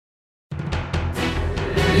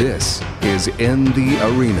This is In the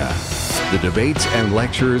Arena, the debates and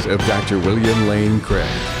lectures of Dr. William Lane Craig.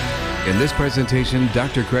 In this presentation,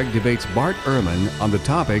 Dr. Craig debates Bart Ehrman on the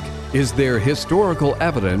topic, is there historical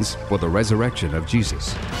evidence for the resurrection of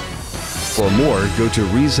Jesus? For more, go to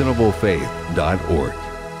reasonablefaith.org.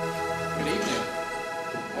 Good evening.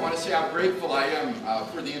 I want to say how grateful I am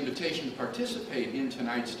for the invitation to participate in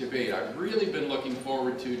tonight's debate. I've really been looking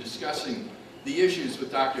forward to discussing the issues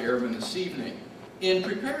with Dr. Ehrman this evening. In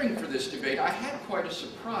preparing for this debate, I had quite a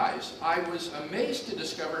surprise. I was amazed to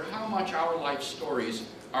discover how much our life stories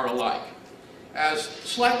are alike. As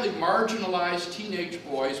slightly marginalized teenage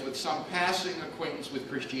boys with some passing acquaintance with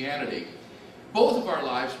Christianity, both of our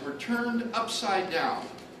lives were turned upside down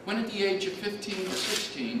when at the age of 15 or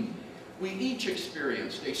 16, we each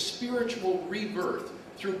experienced a spiritual rebirth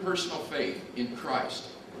through personal faith in Christ.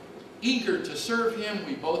 Eager to serve Him,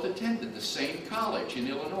 we both attended the same college in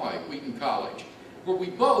Illinois, Wheaton College, where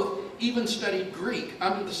we both even studied Greek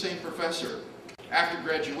under the same professor. After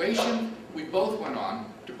graduation, we both went on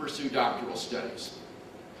to pursue doctoral studies.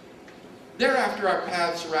 Thereafter, our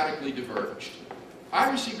paths radically diverged.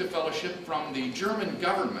 I received a fellowship from the German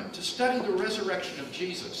government to study the resurrection of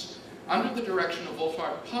Jesus under the direction of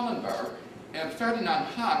Wolfhard Pannenberg and Ferdinand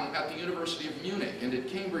Hahn at the University of Munich and at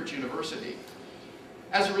Cambridge University.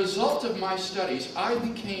 As a result of my studies, I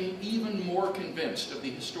became even more convinced of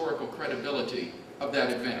the historical credibility of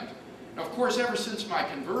that event. Now, of course, ever since my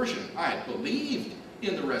conversion, I had believed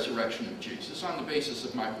in the resurrection of Jesus on the basis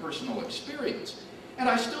of my personal experience. And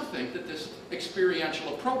I still think that this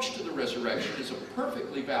experiential approach to the resurrection is a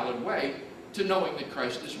perfectly valid way to knowing that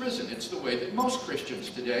Christ is risen. It's the way that most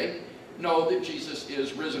Christians today know that Jesus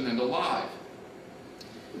is risen and alive.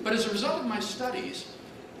 But as a result of my studies,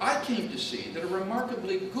 I came to see that a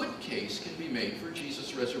remarkably good case can be made for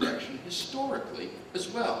Jesus' resurrection historically as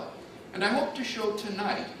well. And I hope to show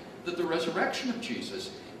tonight that the resurrection of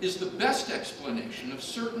Jesus is the best explanation of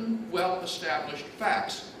certain well-established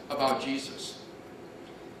facts about Jesus.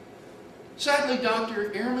 Sadly, Dr.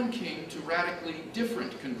 Ehrman came to radically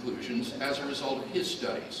different conclusions as a result of his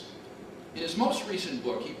studies. In his most recent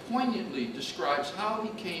book, he poignantly describes how he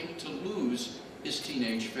came to lose his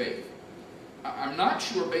teenage faith. I'm not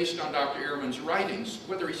sure, based on Dr. Ehrman's writings,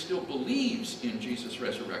 whether he still believes in Jesus'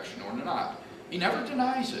 resurrection or not. He never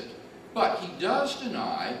denies it, but he does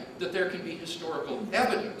deny that there can be historical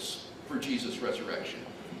evidence for Jesus' resurrection.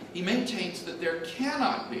 He maintains that there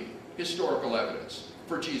cannot be historical evidence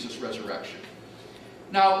for Jesus' resurrection.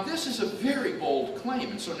 Now, this is a very bold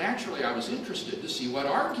claim, and so naturally I was interested to see what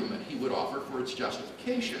argument he would offer for its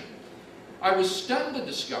justification. I was stunned to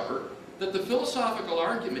discover that the philosophical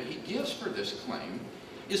argument he gives for this claim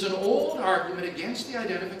is an old argument against the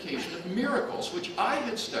identification of miracles, which I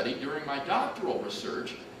had studied during my doctoral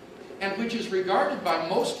research, and which is regarded by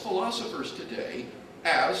most philosophers today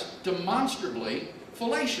as demonstrably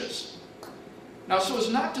fallacious. Now, so as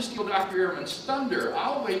not to steal Dr. Ehrman's thunder,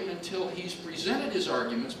 I'll wait until he's presented his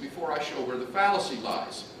arguments before I show where the fallacy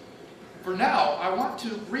lies. For now, I want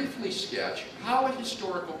to briefly sketch how a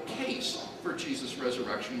historical case for Jesus'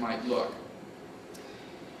 resurrection might look.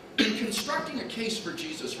 In constructing a case for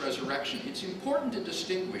Jesus' resurrection, it's important to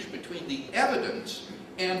distinguish between the evidence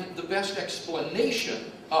and the best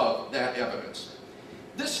explanation of that evidence.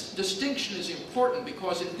 This distinction is important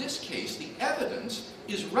because in this case, the evidence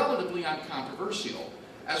is relatively uncontroversial.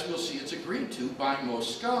 As we'll see, it's agreed to by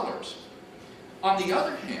most scholars. On the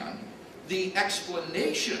other hand, the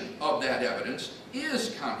explanation of that evidence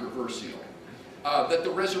is controversial. That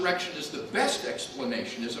the resurrection is the best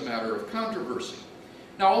explanation is a matter of controversy.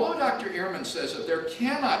 Now, although Dr. Ehrman says that there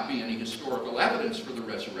cannot be any historical evidence for the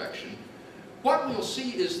resurrection, what we'll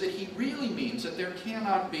see is that he really means that there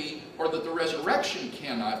cannot be, or that the resurrection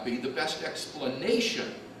cannot be, the best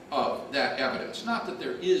explanation of that evidence, not that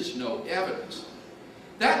there is no evidence.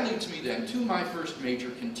 That leads me then to my first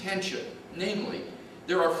major contention, namely,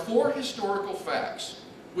 there are four historical facts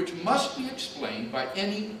which must be explained by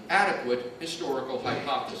any adequate historical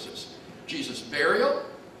hypothesis: Jesus' burial,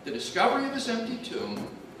 the discovery of his empty tomb,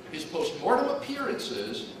 his post-mortem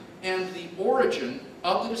appearances, and the origin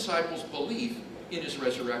of the disciples' belief in his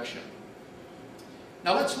resurrection.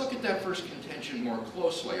 Now let's look at that first contention more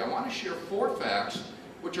closely. I want to share four facts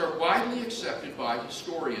which are widely accepted by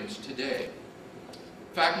historians today.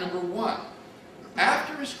 Fact number one: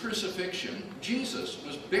 after his crucifixion, Jesus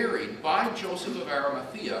was buried by Joseph of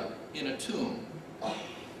Arimathea in a tomb.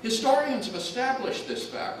 Historians have established this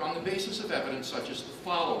fact on the basis of evidence such as the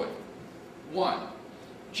following. 1.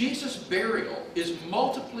 Jesus' burial is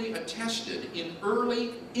multiply attested in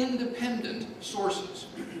early independent sources.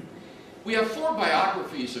 We have 4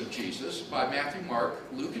 biographies of Jesus by Matthew, Mark,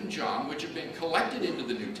 Luke, and John, which have been collected into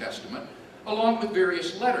the New Testament, along with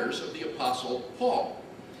various letters of the Apostle Paul.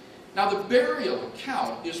 Now, the burial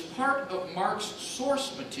account is part of Mark's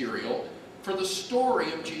source material for the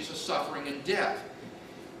story of Jesus' suffering and death.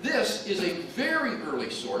 This is a very early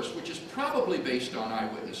source, which is probably based on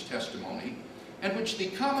eyewitness testimony, and which the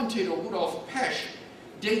commentator Rudolf Pesch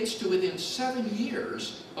dates to within 7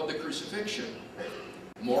 years of the crucifixion.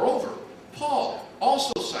 Moreover, Paul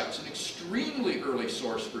also cites an extremely early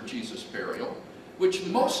source for Jesus' burial, which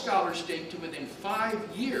most scholars date to within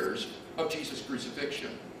 5 years of Jesus'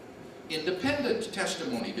 crucifixion. Independent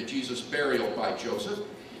testimony to Jesus' burial by Joseph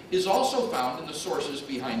is also found in the sources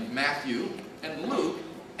behind Matthew and Luke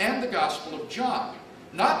and the Gospel of John,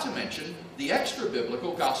 not to mention the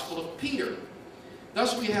extra-biblical Gospel of Peter.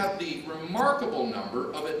 Thus we have the remarkable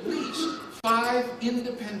number of at least 5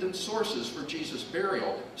 independent sources for Jesus'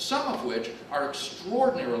 burial, some of which are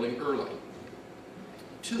extraordinarily early.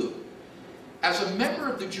 2. As a member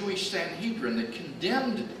of the Jewish Sanhedrin that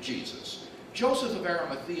condemned Jesus, Joseph of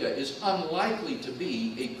Arimathea is unlikely to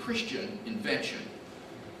be a Christian invention.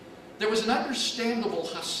 There was an understandable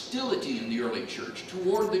hostility in the early church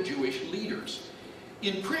toward the Jewish leaders.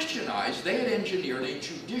 In Christian eyes, they had engineered a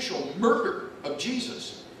judicial murder of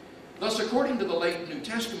Jesus. Thus, according to the late New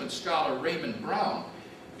Testament scholar Raymond Brown,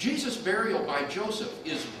 Jesus' burial by Joseph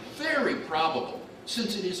is very probable,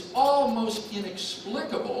 since it is almost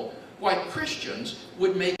inexplicable why Christians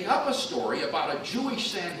would make up a story about a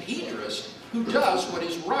Jewish Sanhedrist who does what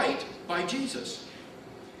is right by Jesus.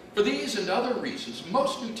 For these and other reasons,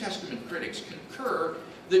 most New Testament critics concur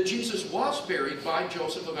that Jesus was buried by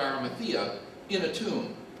Joseph of Arimathea in a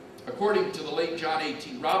tomb. According to the late John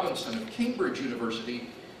A.T. Robinson of Cambridge University,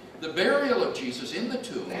 the burial of Jesus in the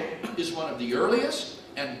tomb is one of the earliest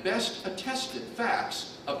and best attested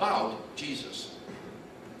facts about Jesus.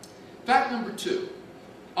 Fact number 2.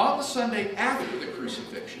 On the Sunday after the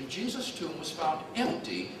crucifixion, Jesus' tomb was found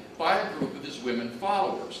empty by a group of his women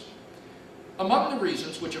followers. Among the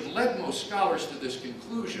reasons which have led most scholars to this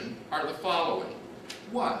conclusion are the following.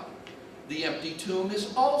 1. The empty tomb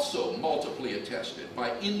is also multiply attested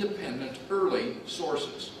by independent early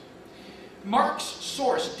sources. Mark's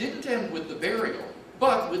source didn't end with the burial,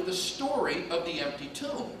 but with the story of the empty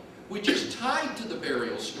tomb, which is tied to the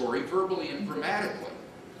burial story verbally and grammatically.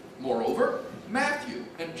 Moreover, Matthew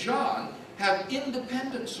and John have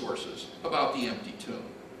independent sources about the empty tomb.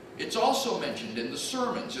 It's also mentioned in the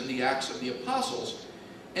sermons in the Acts of the Apostles,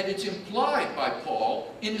 and it's implied by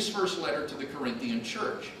Paul in his first letter to the Corinthian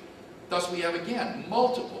church. Thus we have again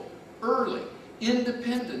multiple, early,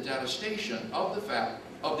 independent attestation of the fact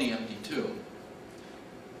of the empty tomb.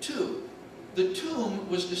 2. The tomb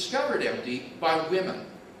was discovered empty by women.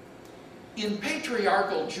 In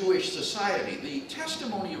patriarchal Jewish society, the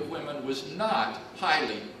testimony of women was not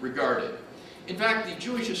highly regarded. In fact, the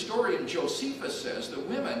Jewish historian Josephus says that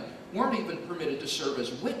women weren't even permitted to serve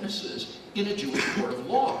as witnesses in a Jewish court of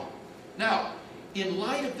law. Now, in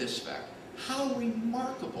light of this fact, how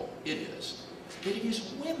remarkable it is that it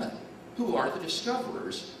is women who are the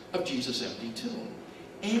discoverers of Jesus' empty tomb.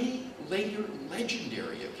 Any later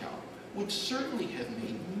legendary account would certainly have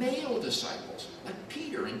made male disciples like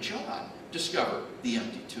Peter and John discover the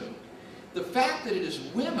empty tomb. The fact that it is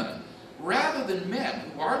women rather than men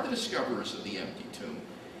who are the discoverers of the empty tomb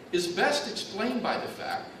is best explained by the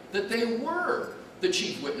fact that they were the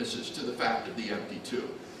chief witnesses to the fact of the empty tomb.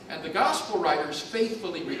 And the gospel writers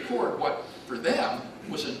faithfully record what, for them,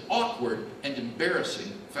 was an awkward and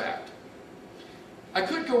embarrassing fact. I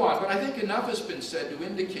could go on, but I think enough has been said to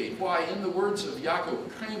indicate why, in the words of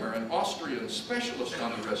Jakob Kramer, an Austrian specialist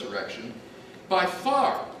on the resurrection, by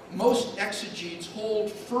far most exegetes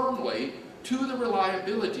hold firmly to the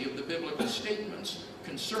reliability of the biblical statements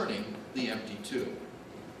concerning the empty tomb.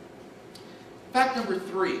 Fact number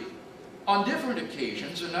 3. On different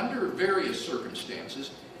occasions and under various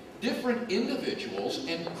circumstances, different individuals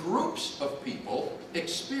and groups of people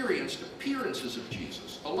experienced appearances of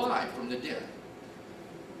Jesus alive from the dead.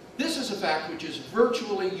 This is a fact which is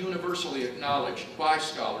virtually universally acknowledged by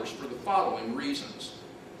scholars for the following reasons.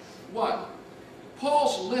 1.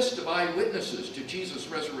 Paul's list of eyewitnesses to Jesus'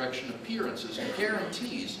 resurrection appearances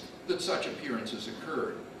guarantees that such appearances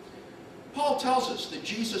occurred. Paul tells us that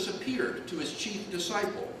Jesus appeared to his chief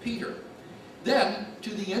disciple, Peter, then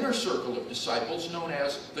to the inner circle of disciples known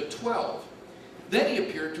as the 12. Then he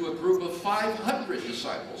appeared to a group of 500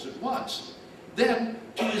 disciples at once. Then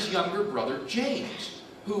to his younger brother James,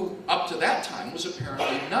 who up to that time was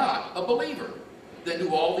apparently not a believer. Then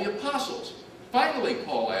to all the apostles. Finally,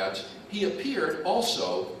 Paul adds, he appeared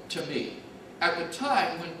also to me. at the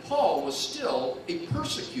time when Paul was still a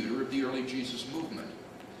persecutor of the early Jesus movement.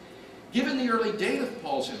 Given the early date of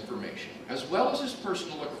Paul's information, as well as his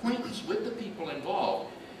personal acquaintance with the people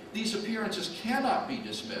involved, these appearances cannot be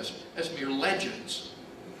dismissed as mere legends.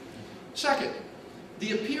 Second,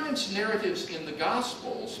 the appearance narratives in the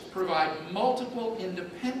Gospels provide multiple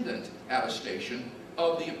independent attestation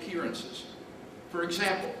of the appearances. For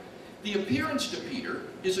example, the appearance to Peter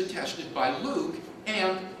is attested by Luke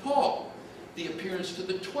and Paul. The appearance to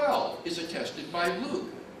the 12 is attested by Luke,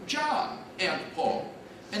 John, and Paul.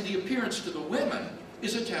 And the appearance to the women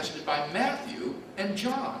is attested by Matthew and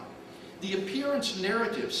John. The appearance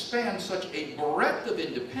narrative spans such a breadth of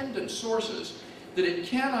independent sources that it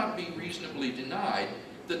cannot be reasonably denied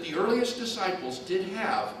that the earliest disciples did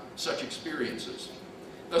have such experiences.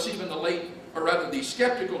 Thus, even the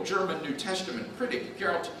skeptical German New Testament critic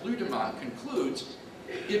Gerhard Ludemann concludes,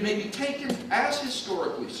 it may be taken as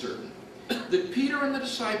historically certain that Peter and the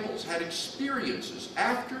disciples had experiences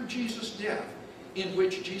after Jesus' death in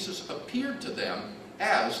which Jesus appeared to them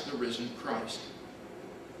as the risen Christ.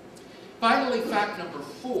 Finally, fact number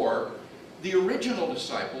 4, the original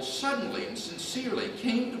disciples suddenly and sincerely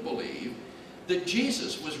came to believe that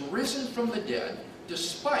Jesus was risen from the dead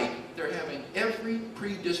despite their having every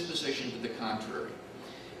predisposition to the contrary.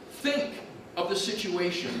 Think of the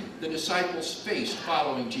situation the disciples faced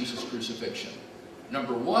following Jesus' crucifixion.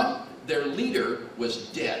 Number 1, their leader was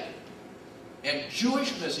dead. And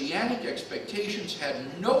Jewish messianic expectations had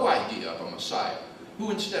no idea of a Messiah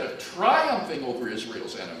who, instead of triumphing over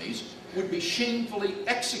Israel's enemies, would be shamefully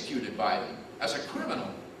executed by them as a criminal.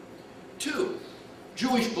 2,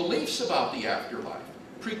 Jewish beliefs about the afterlife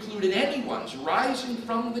precluded anyone's rising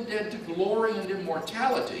from the dead to glory and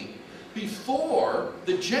immortality before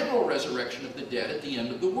the general resurrection of the dead at the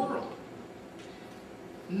end of the world.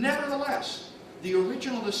 Nevertheless, the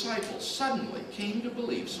original disciples suddenly came to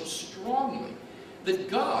believe so strongly that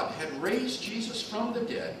God had raised Jesus from the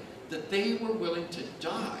dead that they were willing to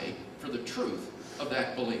die for the truth of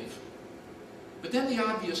that belief. But then the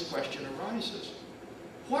obvious question arises.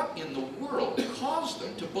 What in the world caused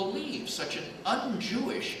them to believe such an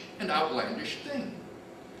un-Jewish and outlandish thing?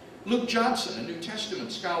 Luke Johnson, a New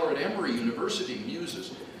Testament scholar at Emory University,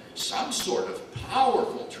 muses, some sort of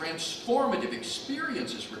powerful, transformative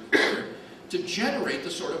experience is required to generate the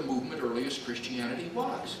sort of movement earliest Christianity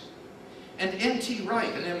was. And N.T.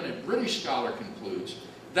 Wright, an eminent British scholar, concludes,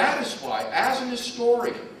 that is why, as an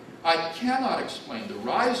historian, I cannot explain the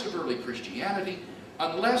rise of early Christianity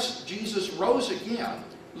unless Jesus rose again,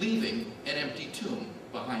 leaving an empty tomb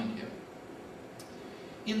behind him.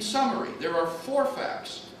 In summary, there are 4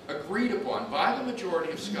 facts agreed upon by the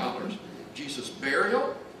majority of scholars: Jesus'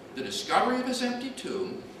 burial, the discovery of his empty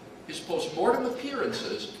tomb, his post-mortem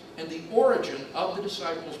appearances, and the origin of the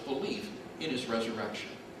disciples' belief in his resurrection.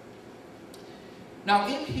 Now,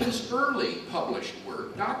 in his early published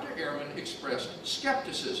work, Dr. Ehrman expressed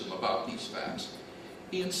skepticism about these facts.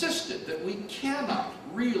 He insisted that we cannot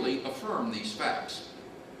really affirm these facts.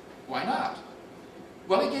 Why not?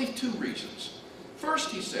 Well, he gave 2 reasons.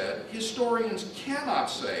 First, he said, historians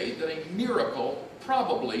cannot say that a miracle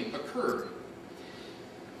probably occurred.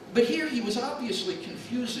 But here he was obviously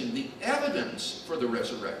confusing the evidence for the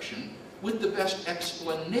resurrection with the best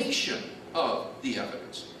explanation of the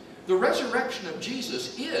evidence. The resurrection of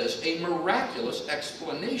Jesus is a miraculous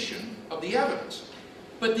explanation of the evidence.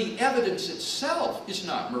 But the evidence itself is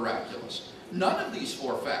not miraculous. None of these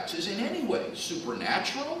 4 facts is in any way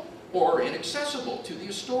supernatural or inaccessible to the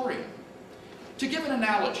historian. To give an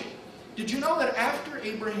analogy, did you know that after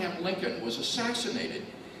Abraham Lincoln was assassinated,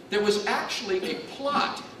 there was actually a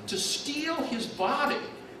plot to steal his body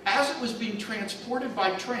as it was being transported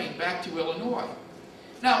by train back to Illinois?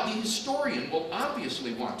 Now, the historian will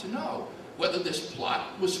obviously want to know whether this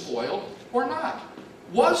plot was foiled or not.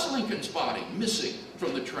 Was Lincoln's body missing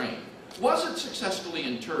from the train? Was it successfully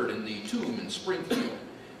interred in the tomb in Springfield?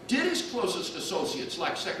 Did his closest associates,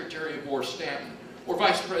 like Secretary of War Stanton or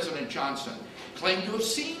Vice President Johnson, claim to have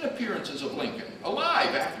seen appearances of Lincoln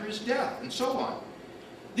alive after his death, and so on?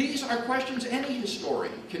 These are questions any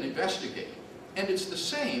historian can investigate, and it's the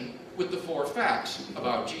same with the 4 facts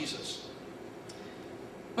about Jesus.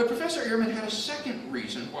 But Professor Ehrman had a second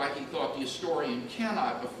reason why he thought the historian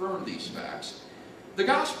cannot affirm these facts. The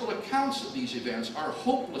gospel accounts of these events are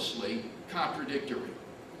hopelessly contradictory.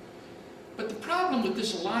 But the problem with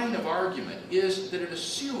this line of argument is that it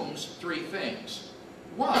assumes 3 things.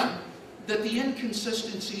 1, that the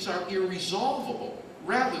inconsistencies are irresolvable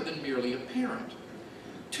rather than merely apparent.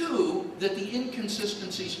 2, that the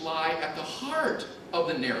inconsistencies lie at the heart of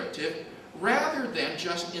the narrative rather than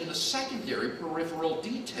just in the secondary peripheral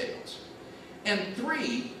details. And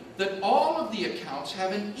 3, that all of the accounts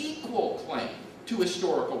have an equal claim to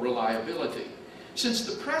historical reliability, since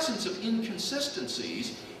the presence of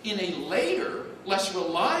inconsistencies in a later, less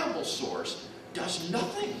reliable source does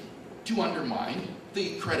nothing to undermine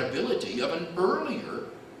the credibility of an earlier,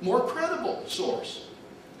 more credible source.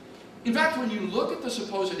 In fact, when you look at the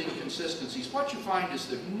supposed inconsistencies, what you find is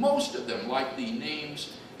that most of them, like the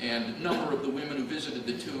names and number of the women who visited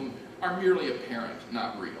the tomb, are merely apparent,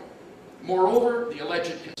 not real. Moreover, the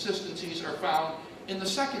alleged consistencies are found in the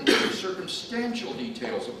secondary circumstantial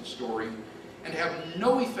details of the story and have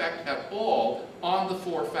no effect at all on the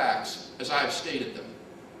 4 facts as I have stated them.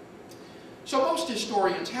 So most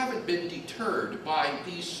historians haven't been deterred by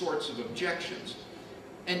these sorts of objections.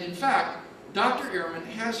 And in fact, Dr. Ehrman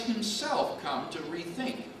has himself come to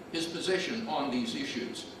rethink his position on these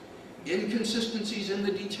issues. Inconsistencies in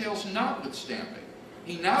the details notwithstanding,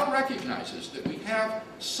 he now recognizes that we have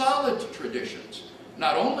solid traditions,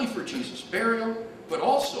 not only for Jesus' burial, but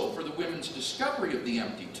also for the women's discovery of the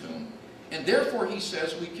empty tomb. And therefore, he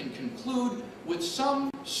says, we can conclude with some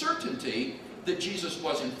certainty that Jesus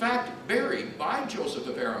was in fact buried by Joseph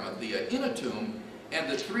of Arimathea in a tomb, and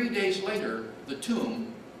that 3 days later, the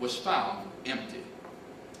tomb was found empty.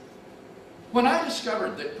 When I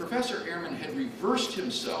discovered that Professor Ehrman had reversed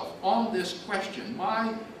himself on this question,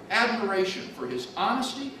 my admiration for his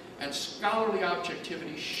honesty and scholarly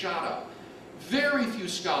objectivity shot up. Very few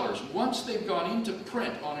scholars, once they've gone into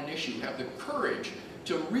print on an issue, have the courage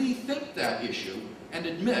to rethink that issue and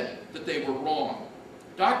admit that they were wrong.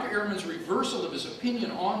 Dr. Ehrman's reversal of his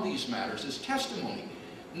opinion on these matters is testimony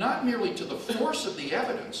not merely to the force of the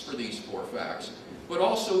evidence for these 4 facts, but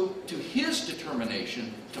also to his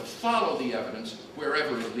determination to follow the evidence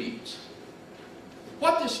wherever it leads.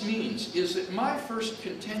 What this means is that my first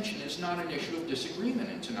contention is not an issue of disagreement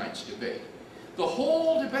in tonight's debate. The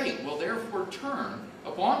whole debate will therefore turn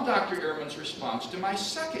upon Dr. Ehrman's response to my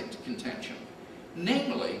second contention,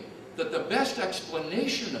 namely, that the best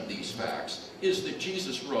explanation of these facts is that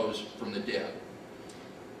Jesus rose from the dead.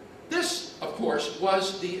 This, of course,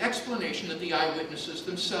 was the explanation that the eyewitnesses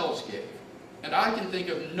themselves gave, and I can think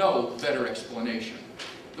of no better explanation.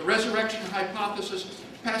 The resurrection hypothesis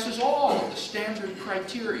passes all of the standard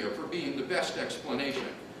criteria for being the best explanation,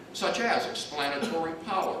 such as explanatory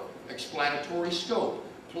power, explanatory scope,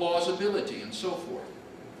 plausibility, and so forth.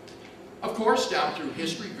 Of course, down through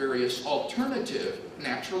history, various alternative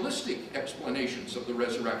naturalistic explanations of the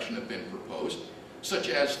resurrection have been proposed, such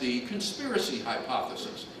as the conspiracy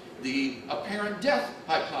hypothesis, the apparent death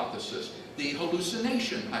hypothesis, the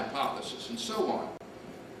hallucination hypothesis, and so on.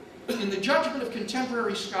 In the judgment of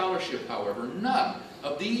contemporary scholarship, however, none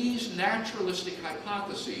of these naturalistic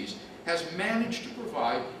hypotheses has managed to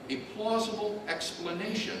provide a plausible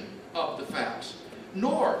explanation of the facts,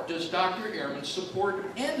 nor does Dr. Ehrman support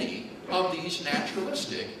any of these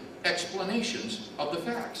naturalistic explanations of the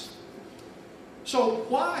facts. So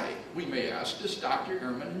why, we may ask, does Dr.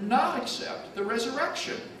 Ehrman not accept the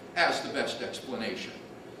resurrection as the best explanation?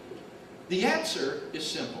 The answer is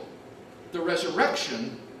simple. The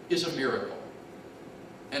resurrection is a miracle.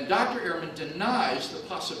 And Dr. Ehrman denies the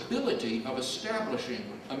possibility of establishing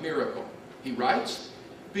a miracle. He writes,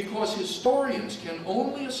 because historians can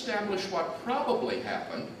only establish what probably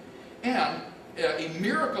happened, and a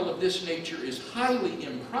miracle of this nature is highly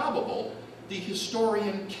improbable, the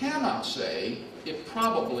historian cannot say it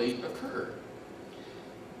probably occurred.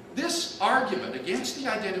 This argument against the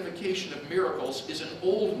identification of miracles is an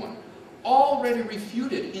old one, already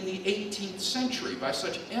refuted in the 18th century by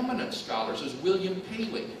such eminent scholars as William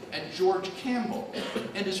Paley and George Campbell,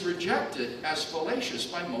 and is rejected as fallacious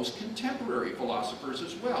by most contemporary philosophers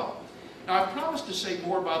as well. Now, I've promised to say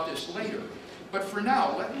more about this later, but for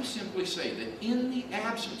now, let me simply say that in the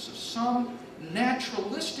absence of some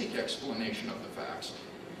naturalistic explanation of the facts,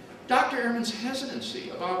 Dr. Ehrman's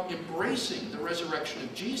hesitancy about embracing the resurrection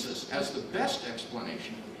of Jesus as the best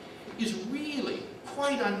explanation is really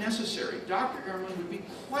quite unnecessary. Dr. Ehrman would be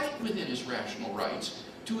quite within his rational rights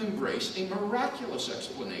to embrace a miraculous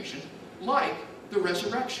explanation like the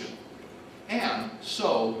resurrection. And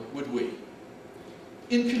so would we.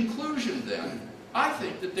 In conclusion, then, I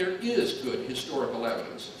think that there is good historical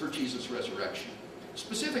evidence for Jesus' resurrection.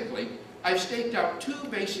 Specifically, I've staked out 2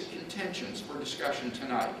 basic contentions for discussion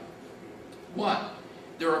tonight. 1,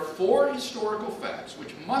 there are 4 historical facts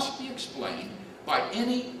which must be explained by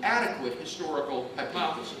any adequate historical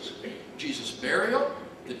hypothesis: Jesus' burial,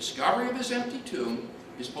 the discovery of his empty tomb,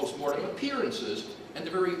 his post-mortem appearances, and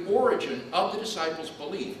the very origin of the disciples'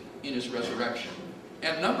 belief in his resurrection.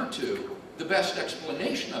 And number 2, the best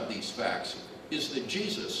explanation of these facts is that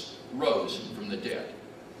Jesus rose from the dead.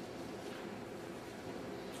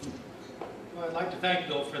 Well, I'd like to thank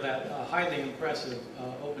Bill for that highly impressive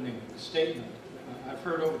opening statement. I've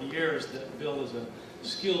heard over the years that Bill is a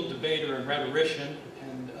skilled debater and rhetorician,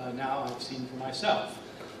 and now I've seen for myself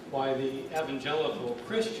why the evangelical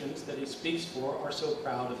Christians that he speaks for are so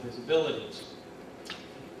proud of his abilities.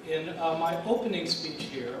 In my opening speech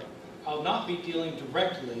here, I'll not be dealing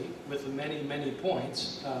directly with the many, many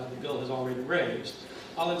points that Bill has already raised.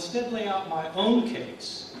 I'll instead lay out my own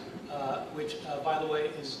case, which, by the way,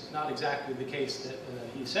 is not exactly the case that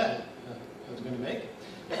he said I was going to make,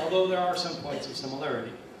 although there are some points of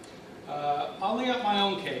similarity. I'll lay out my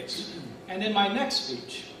own case, and in my next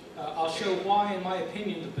speech, I'll show why, in my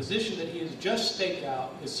opinion, the position that he has just staked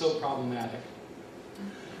out is so problematic.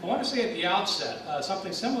 I want to say at the outset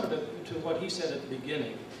something similar to what he said at the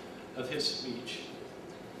beginning of his speech.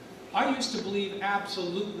 I used to believe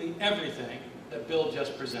absolutely everything that Bill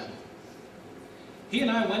just presented. He and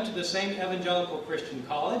I went to the same evangelical Christian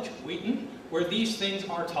college, Wheaton, where these things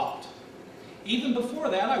are taught. Even before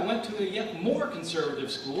that, I went to a yet more conservative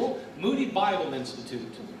school, Moody Bible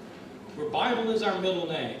Institute, where Bible is our middle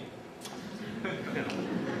name.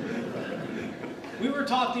 We were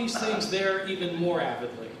taught these things there even more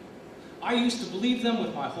avidly. I used to believe them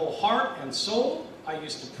with my whole heart and soul. I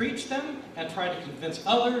used to preach them and try to convince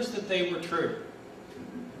others that they were true.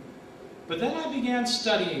 But then I began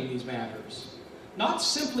studying these matters, not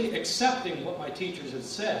simply accepting what my teachers had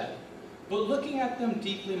said, but looking at them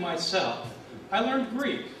deeply myself. I learned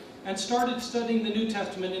Greek and started studying the New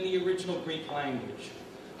Testament in the original Greek language.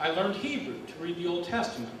 I learned Hebrew to read the Old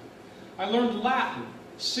Testament. I learned Latin,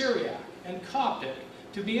 Syriac, and Coptic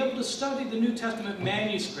to be able to study the New Testament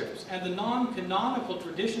manuscripts and the non-canonical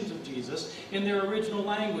traditions of Jesus in their original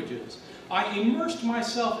languages. I immersed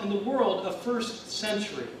myself in the world of first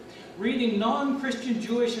century, reading non-Christian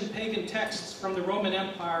Jewish and pagan texts from the Roman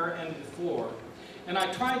Empire and before. And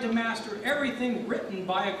I tried to master everything written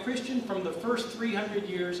by a Christian from the first 300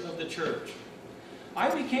 years of the church.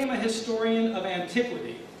 I became a historian of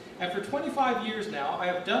antiquity, and for 25 years now, I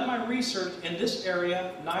have done my research in this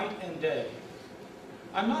area night and day.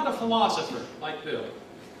 I'm not a philosopher like Bill.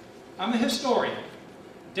 I'm a historian,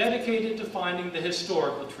 dedicated to finding the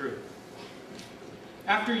historical truth.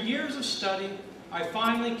 After years of study, I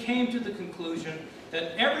finally came to the conclusion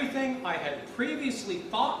that everything I had previously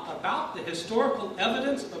thought about the historical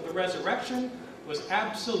evidence of the resurrection was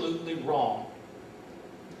absolutely wrong.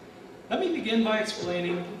 Let me begin by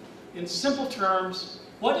explaining in simple terms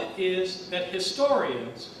what it is that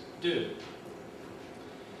historians do.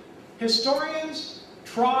 Historians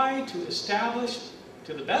try to establish,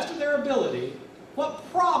 to the best of their ability, what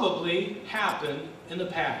probably happened in the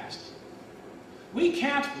past. We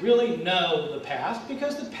can't really know the past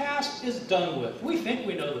because the past is done with. We think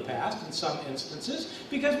we know the past in some instances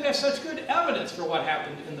because we have such good evidence for what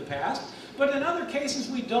happened in the past, but in other cases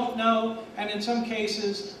we don't know, and in some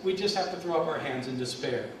cases we just have to throw up our hands in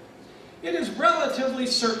despair. It is relatively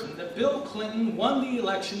certain that Bill Clinton won the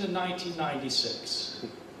election in 1996.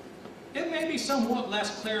 It may be somewhat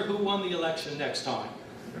less clear who won the election next time.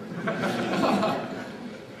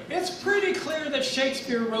 It's pretty clear that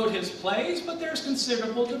Shakespeare wrote his plays, but there's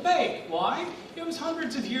considerable debate. Why? It was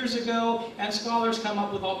hundreds of years ago, and scholars come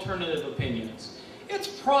up with alternative opinions. It's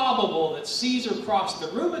probable that Caesar crossed the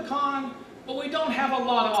Rubicon, but we don't have a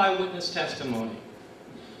lot of eyewitness testimony.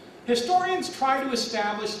 Historians try to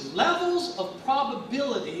establish levels of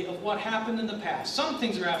probability of what happened in the past. Some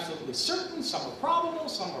things are absolutely certain, some are probable,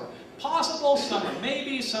 some are possible, some are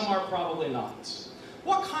maybe, some are probably not.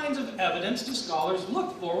 What kinds of evidence do scholars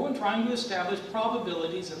look for when trying to establish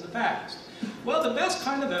probabilities in the past? Well, the best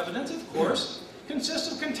kind of evidence, of course,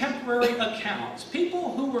 consists of contemporary accounts,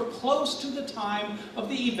 people who were close to the time of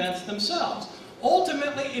the events themselves.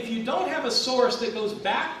 Ultimately, if you don't have a source that goes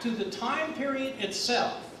back to the time period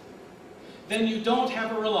itself, then you don't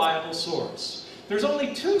have a reliable source. There's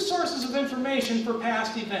only two sources of information for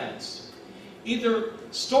past events. Either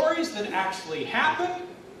stories that actually happened,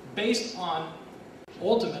 based on,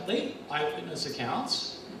 ultimately, eyewitness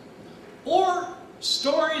accounts, or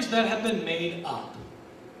stories that have been made up.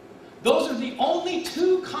 Those are the only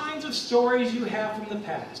two kinds of stories you have from the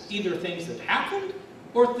past, either things that happened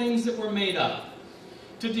or things that were made up.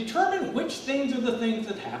 To determine which things are the things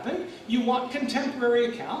that happened, you want contemporary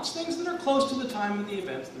accounts, things that are close to the time of the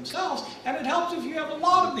events themselves, and it helps if you have a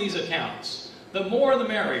lot of these accounts. The more the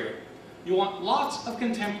merrier. You want lots of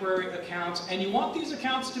contemporary accounts, and you want these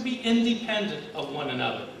accounts to be independent of one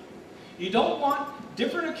another. You don't want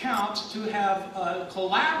different accounts to have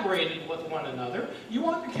collaborated with one another. You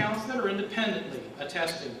want accounts that are independently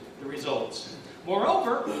attesting the results.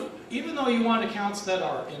 Moreover, even though you want accounts that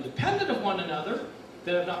are independent of one another,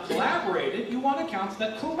 that have not collaborated. You want accounts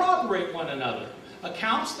that corroborate one another.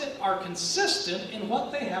 Accounts that are consistent in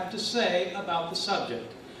what they have to say about the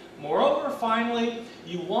subject. Moreover, finally,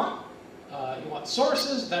 you want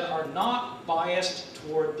sources that are not biased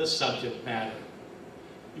toward the subject matter.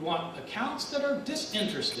 You want accounts that are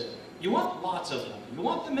disinterested. You want lots of them. You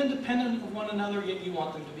want them independent of one another, yet you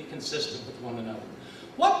want them to be consistent with one another.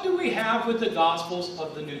 What do we have with the Gospels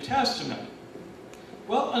of the New Testament?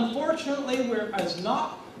 Well, unfortunately, we're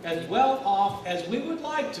not as well off as we would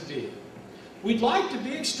like to be. We'd like to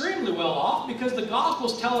be extremely well off because the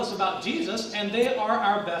Gospels tell us about Jesus and they are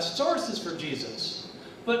our best sources for Jesus.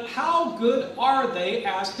 But how good are they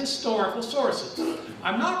as historical sources?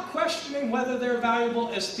 I'm not questioning whether they're valuable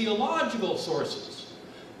as theological sources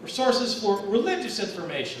or sources for religious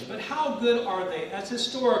information, but how good are they as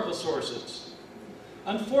historical sources?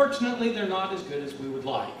 Unfortunately, they're not as good as we would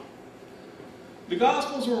like. The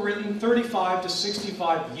Gospels were written 35 to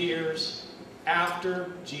 65 years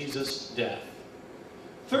after Jesus' death.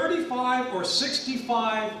 35 or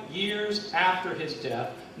 65 years after his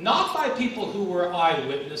death, not by people who were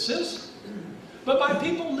eyewitnesses, but by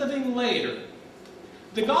people living later.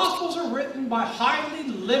 The Gospels are written by highly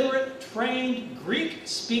literate, trained,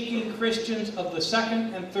 Greek-speaking Christians of the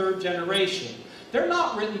second and third generation. They're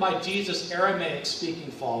not written by Jesus'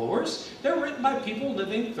 Aramaic-speaking followers. They're written by people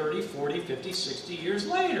living 30, 40, 50, 60 years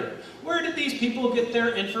later. Where did these people get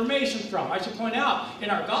their information from? I should point out, in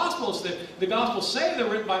our Gospels, the Gospels say they're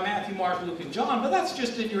written by Matthew, Mark, Luke, and John, but that's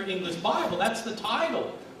just in your English Bible. That's the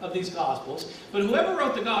title of these Gospels. But whoever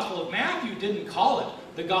wrote the Gospel of Matthew didn't call it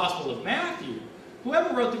the Gospel of Matthew.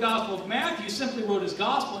 Whoever wrote the Gospel of Matthew simply wrote his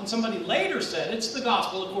Gospel, and somebody later said it's the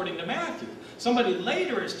Gospel according to Matthew. Somebody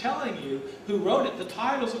later is telling you who wrote it. The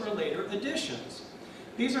titles are later additions.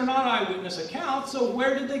 These are not eyewitness accounts, so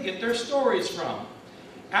where did they get their stories from?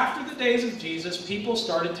 After the days of Jesus, people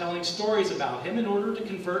started telling stories about him in order to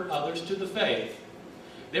convert others to the faith.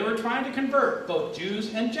 They were trying to convert both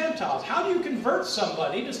Jews and Gentiles. How do you convert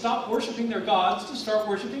somebody to stop worshiping their gods to start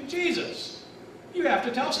worshiping Jesus? You have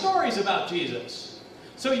to tell stories about Jesus.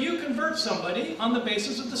 So you convert somebody on the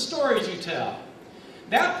basis of the stories you tell.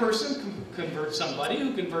 That person converts somebody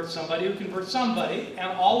who converts somebody who converts somebody,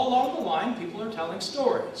 and all along the line, people are telling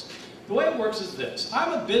stories. The way it works is this.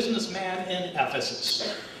 I'm a businessman in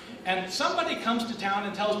Ephesus, and somebody comes to town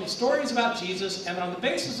and tells me stories about Jesus, and on the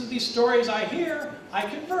basis of these stories I hear, I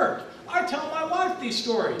convert. I tell my wife these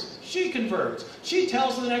stories. She converts. She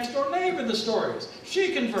tells the next door neighbor the stories.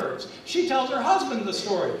 She converts. She tells her husband the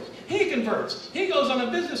stories. He converts. He goes on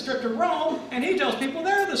a business trip to Rome, and he tells people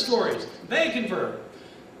there the stories. They convert.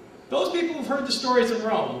 Those people who've heard the stories in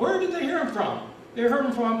Rome, where did they hear them from? They heard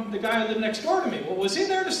them from the guy who lived next door to me. Well, was he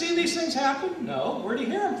there to see these things happen? No. Where did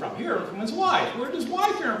he hear them from? He heard them from his wife. Where did his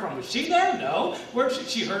wife hear them from? Was she there? No.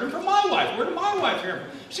 She heard them from my wife. Where did my wife hear them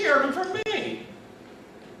from? She heard them from me.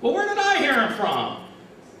 Well, where did I hear them from?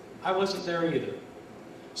 I wasn't there either.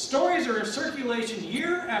 Stories are in circulation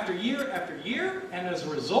year after year after year, and as a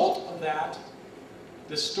result of that,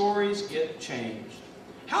 the stories get changed.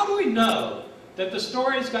 How do we know that the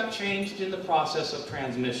stories got changed in the process of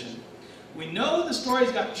transmission? We know the stories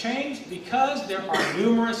got changed because there are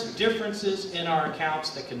numerous differences in our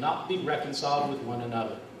accounts that cannot be reconciled with one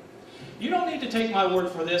another. You don't need to take my word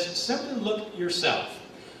for this, simply look yourself.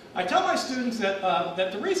 I tell my students that,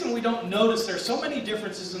 that the reason we don't notice there's so many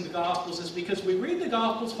differences in the Gospels is because we read the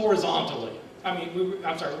Gospels horizontally. We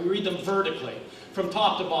read them vertically, from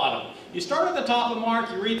top to bottom. You start at the top of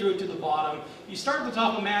Mark, you read through to the bottom. You start at the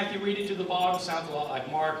top of Matthew, read it to the bottom, sounds a lot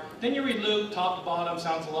like Mark. Then you read Luke, top to bottom,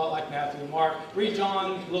 sounds a lot like Matthew and Mark. Read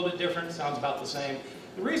John, a little bit different, sounds about the same.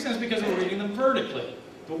 The reason is because we're reading them vertically.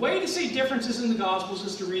 The way to see differences in the Gospels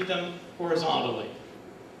is to read them horizontally.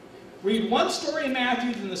 Read one story in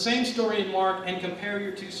Matthew, then the same story in Mark, and compare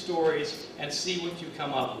your two stories and see what you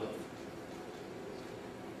come up with.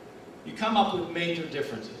 You come up with major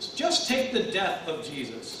differences. Just take the death of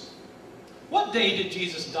Jesus. What day did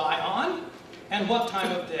Jesus die on? And what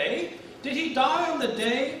time of day? Did he die on the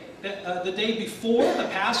day before the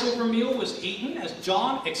Passover meal was eaten, as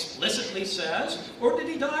John explicitly says? Or did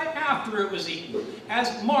he die after it was eaten,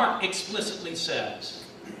 as Mark explicitly says?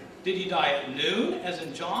 Did he die at noon, as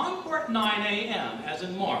in John, or at 9 a.m., as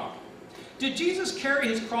in Mark? Did Jesus carry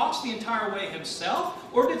his cross the entire way himself,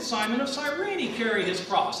 or did Simon of Cyrene carry his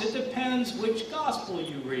cross? It depends which gospel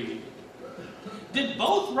you read. Did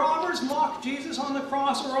both robbers mock Jesus on the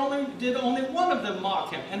cross, or did only one of them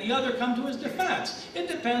mock him, and the other come to his defense? It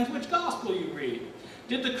depends which gospel you read.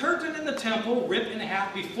 Did the curtain in the temple rip in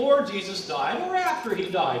half before Jesus died, or after he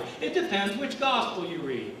died? It depends which gospel you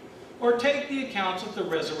read. Or take the accounts of the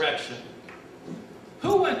resurrection.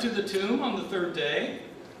 Who went to the tomb on the third day?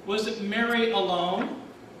 Was it Mary alone,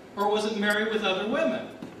 or was it Mary with other women?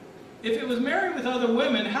 If it was Mary with other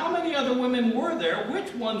women, how many other women were there?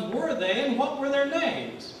 Which ones were they, and what were their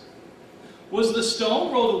names? Was the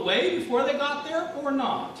stone rolled away before they got there, or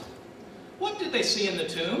not? What did they see in the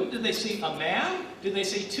tomb? Did they see a man? Did they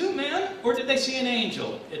see two men? Or did they see an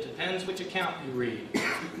angel? It depends which account you read.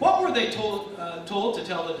 What were they told to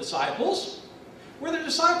tell the disciples? Were the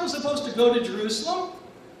disciples supposed to go to Jerusalem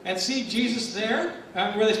and see Jesus there?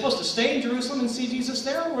 Were they supposed to stay in Jerusalem and see Jesus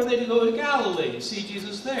there? Or were they to go to Galilee and see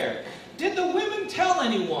Jesus there? Did the women tell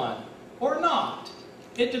anyone or not?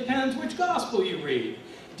 It depends which gospel you read.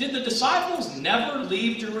 Did the disciples never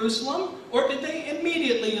leave Jerusalem? Or did they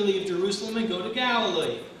immediately leave Jerusalem and go to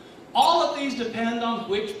Galilee? All of these depend on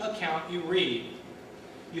which account you read.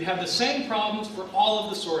 You have the same problems for all of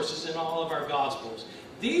the sources in all of our Gospels.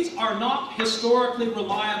 These are not historically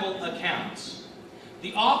reliable accounts.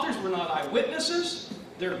 The authors were not eyewitnesses.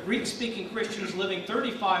 They're Greek-speaking Christians living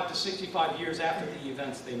 35 to 65 years after the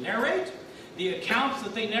events they narrate. The accounts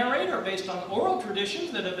that they narrate are based on oral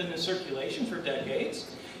traditions that have been in circulation for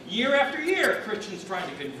decades. Year after year, Christians trying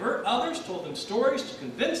to convert others told them stories to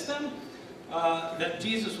convince them that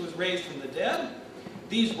Jesus was raised from the dead.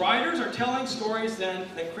 These writers are telling stories then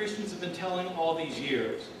that Christians have been telling all these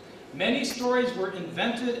years. Many stories were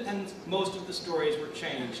invented and most of the stories were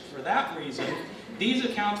changed. For that reason, these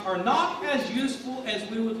accounts are not as useful as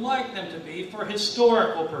we would like them to be for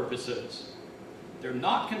historical purposes. They're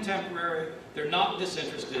not contemporary, they're not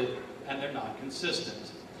disinterested, and they're not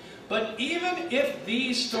consistent. But even if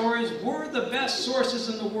these stories were the best sources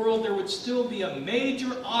in the world, there would still be a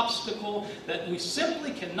major obstacle that we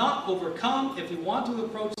simply cannot overcome if we want to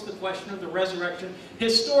approach the question of the resurrection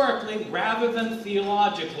historically rather than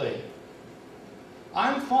theologically.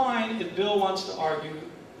 I'm fine if Bill wants to argue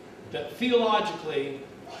that theologically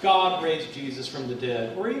God raised Jesus from the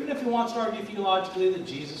dead, or even if he wants to argue theologically that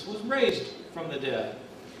Jesus was raised from the dead.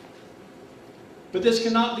 But this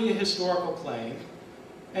cannot be a historical claim,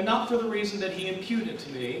 and not for the reason that he imputed to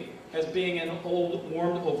me as being an old,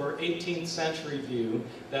 warmed over 18th century view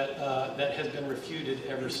that has been refuted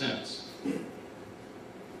ever since.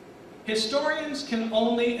 Historians can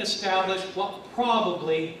only establish what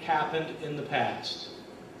probably happened in the past.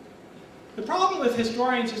 The problem with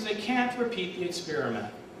historians is they can't repeat the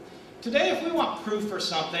experiment. Today, if we want proof for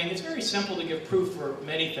something, it's very simple to give proof for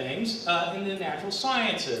many things. In the natural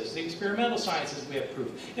sciences, the experimental sciences, we have proof.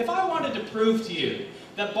 If I wanted to prove to you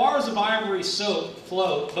that bars of ivory soap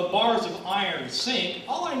float, but bars of iron sink,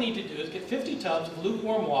 all I need to do is get 50 tubs of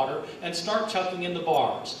lukewarm water and start chucking in the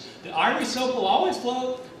bars. The ivory soap will always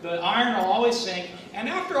float, the iron will always sink, and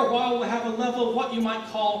after a while we'll have a level of what you might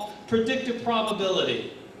call predictive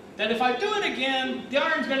probability. That if I do it again, the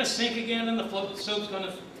iron's going to sink again and the soap's going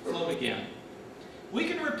to float again. We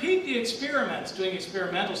can repeat the experiments doing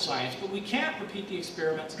experimental science, but we can't repeat the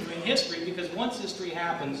experiments doing history because once history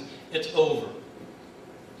happens, it's over.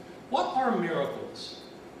 What are miracles?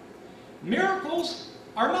 Miracles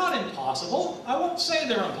are not impossible. I won't say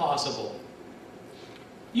they're impossible.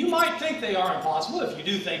 You might think they are impossible. If you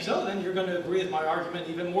do think so, then you're going to agree with my argument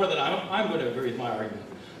even more than I'm going to agree with my argument.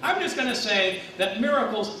 I'm just going to say that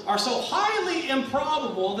miracles are so highly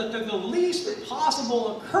improbable that they're the least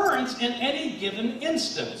possible occurrence in any given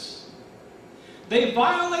instance. They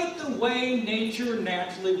violate the way nature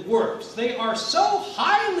naturally works. They are so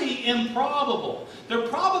highly improbable, their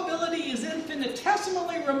probability is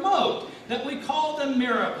infinitesimally remote, that we call them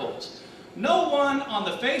miracles. No one on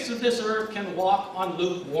the face of this earth can walk on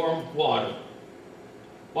lukewarm water.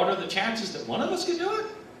 What are the chances that one of us can do it?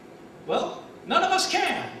 Well, none of us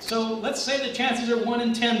can. So let's say the chances are 1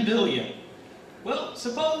 in 10 billion. Well,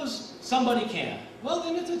 suppose somebody can. Well,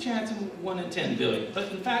 then it's a chance of 1 in 10 billion.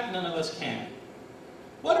 But in fact, none of us can.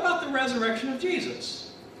 What about the resurrection of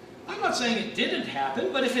Jesus? I'm not saying it didn't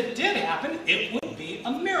happen, but if it did happen, it would be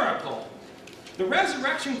a miracle. The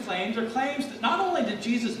resurrection claims are claims that not only did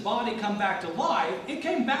Jesus' body come back to life, it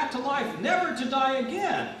came back to life never to die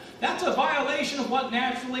again. That's a violation of what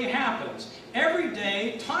naturally happens. Every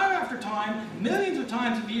day, time after time, millions of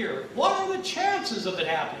times a year. What are the chances of it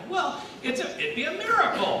happening? Well, it'd be a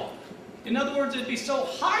miracle. In other words, it'd be so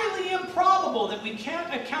highly improbable that we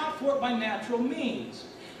can't account for it by natural means.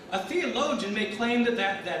 A theologian may claim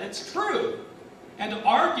that it's true. And to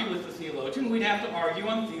argue with the theologian, we'd have to argue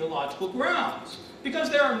on theological grounds,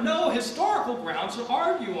 because there are no historical grounds to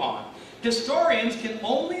argue on. Historians can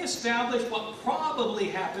only establish what probably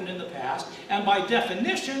happened in the past, and by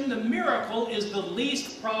definition, the miracle is the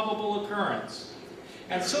least probable occurrence.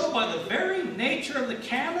 And so, by the very nature of the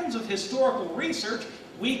canons of historical research,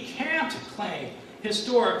 we can't claim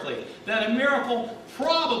historically, that a miracle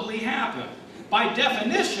probably happened. By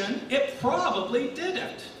definition, it probably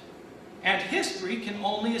didn't. And history can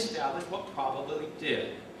only establish what probably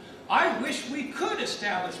did. I wish we could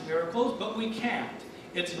establish miracles, but we can't.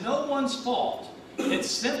 It's no one's fault. It's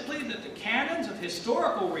simply that the canons of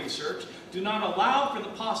historical research do not allow for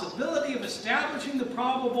the possibility of establishing the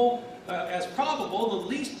as probable, the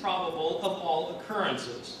least probable of all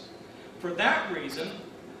occurrences. For that reason,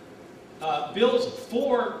 Bill's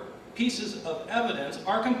 4 pieces of evidence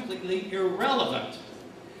are completely irrelevant.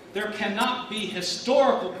 There cannot be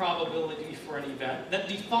historical probability for an event that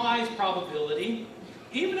defies probability,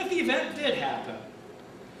 even if the event did happen.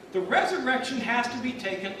 The resurrection has to be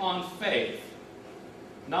taken on faith,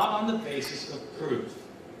 not on the basis of proof.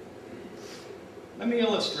 Let me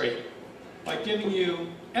illustrate by giving you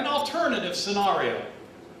an alternative scenario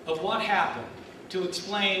of what happened to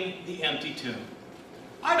explain the empty tomb.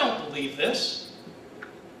 I don't believe this.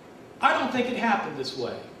 I don't think it happened this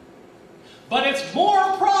way. But it's more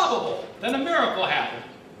probable than a miracle happened,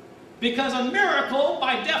 because a miracle,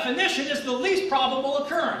 by definition, is the least probable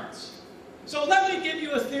occurrence. So let me give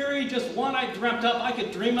you a theory, just one I dreamt up. I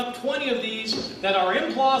could dream up 20 of these that are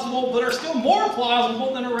implausible, but are still more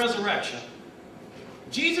plausible than a resurrection.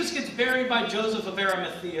 Jesus gets buried by Joseph of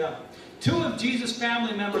Arimathea. 2 of Jesus'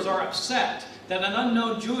 family members are upset that an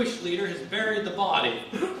unknown Jewish leader has buried the body.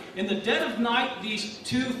 In the dead of night, these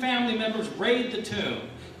 2 family members raid the tomb,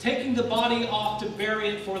 taking the body off to bury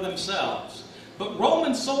it for themselves. But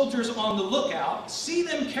Roman soldiers on the lookout see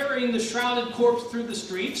them carrying the shrouded corpse through the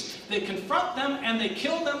streets. They confront them and they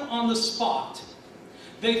kill them on the spot.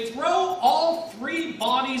 They throw all 3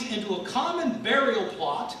 bodies into a common burial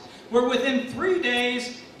plot, where within 3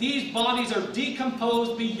 days these bodies are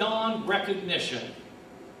decomposed beyond recognition.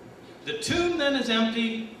 The tomb then is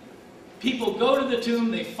empty. People go to the tomb,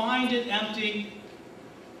 they find it empty.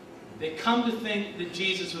 They come to think that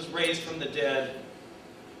Jesus was raised from the dead.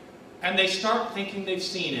 And they start thinking they've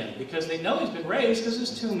seen him, because they know he's been raised because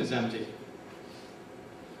his tomb is empty.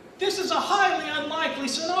 This is a highly unlikely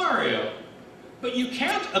scenario. But you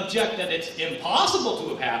can't object that it's impossible to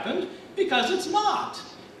have happened, because it's not.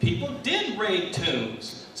 People did raid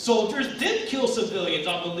tombs. Soldiers did kill civilians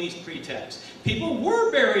on the least pretext. People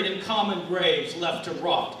were buried in common graves left to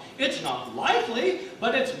rot. It's not likely,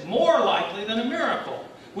 but it's more likely than a miracle,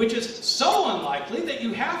 which is so unlikely that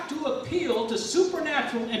you have to appeal to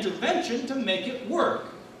supernatural intervention to make it work.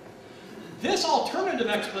 This alternative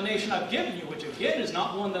explanation I've given you, which again is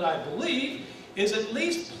not one that I believe, is at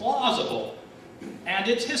least plausible. And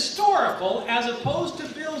it's historical, as opposed to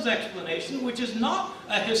Bill's explanation, which is not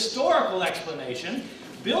a historical explanation.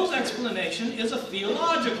 Bill's explanation is a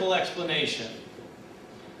theological explanation.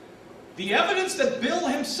 The evidence that Bill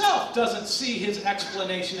himself doesn't see his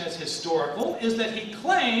explanation as historical is that he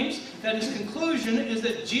claims that his conclusion is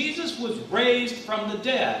that Jesus was raised from the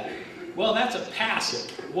dead. Well, that's a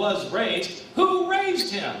passive. Was raised. Who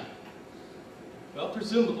raised him? Well,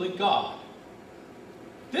 presumably God.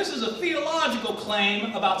 This is a theological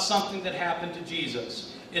claim about something that happened to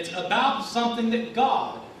Jesus. It's about something that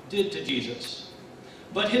God did to Jesus.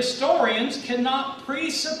 But historians cannot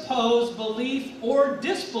presuppose belief or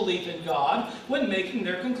disbelief in God when making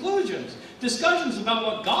their conclusions. Discussions about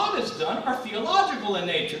what God has done are theological in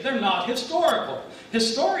nature. They're not historical.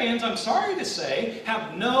 Historians, I'm sorry to say,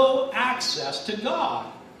 have no access to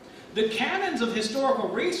God. The canons of historical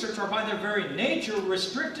research are by their very nature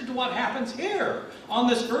restricted to what happens here, on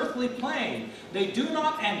this earthly plane. They do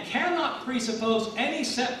not and cannot presuppose any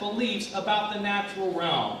set beliefs about the natural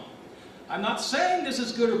realm. I'm not saying this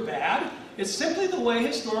is good or bad. It's simply the way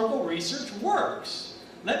historical research works.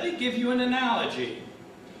 Let me give you an analogy.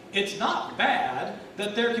 It's not bad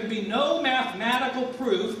that there can be no mathematical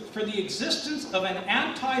proof for the existence of an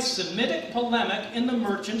anti-Semitic polemic in The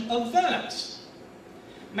Merchant of Venice.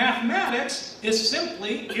 Mathematics is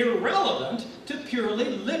simply irrelevant to purely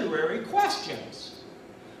literary questions.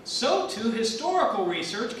 So too, historical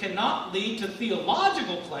research cannot lead to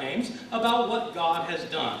theological claims about what God has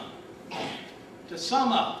done. To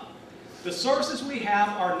sum up, the sources we have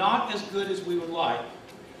are not as good as we would like.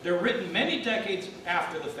 They're written many decades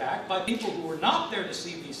after the fact by people who were not there to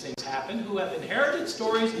see these things happen, who have inherited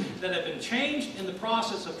stories that have been changed in the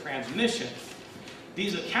process of transmission.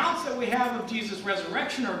 These accounts that we have of Jesus'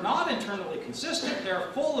 resurrection are not internally consistent. They're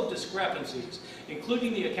full of discrepancies,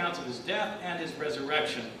 including the accounts of his death and his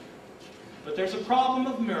resurrection. But there's a problem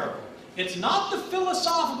of miracle. It's not the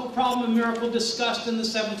philosophical problem of miracle discussed in the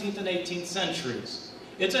 17th and 18th centuries.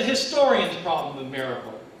 It's a historian's problem of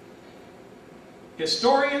miracle.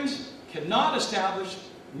 Historians cannot establish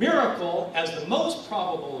miracle as the most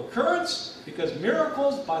probable occurrence, because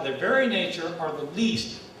miracles, by their very nature, are the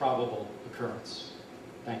least probable occurrence.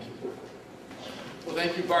 Thank you. Well,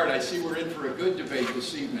 thank you, Bart. I see we're in for a good debate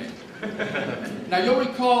this evening. Now, you'll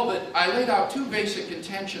recall that I laid out two basic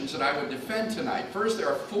contentions that I would defend tonight. First, there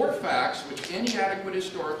are 4 facts which any adequate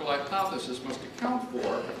historical hypothesis must account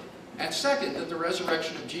for. And second, that the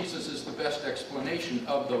resurrection of Jesus is the best explanation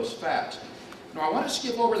of those facts. Now, I want to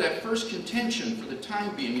skip over that first contention for the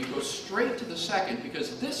time being and go straight to the second,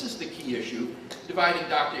 because this is the key issue dividing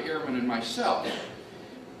Dr. Ehrman and myself.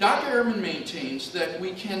 Dr. Ehrman maintains that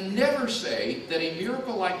we can never say that a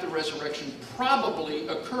miracle like the resurrection probably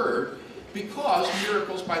occurred, because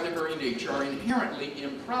miracles by their very nature are inherently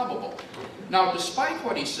improbable. Now, despite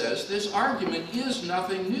what he says, this argument is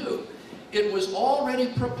nothing new. It was already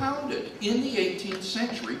propounded in the 18th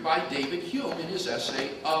century by David Hume in his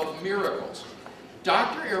essay Of Miracles.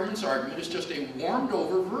 Dr. Ehrman's argument is just a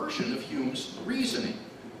warmed-over version of Hume's reasoning.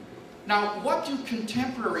 Now, what do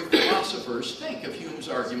contemporary philosophers think of Hume's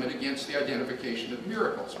argument against the identification of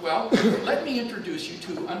miracles? Well, let me introduce you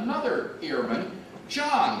to another Ehrman,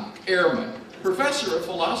 John Ehrman, professor of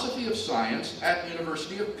philosophy of science at the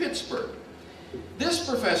University of Pittsburgh. This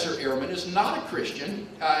Professor Ehrman is not a Christian.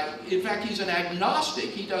 In fact, he's an agnostic.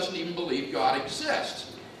 He doesn't even believe God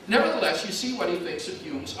exists. Nevertheless, you see what he thinks of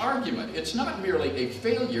Hume's argument. It's not merely a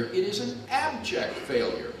failure, it is an abject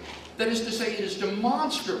failure. That is to say, it is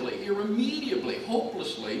demonstrably, irremediably,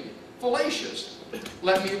 hopelessly fallacious.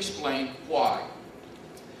 Let me explain why.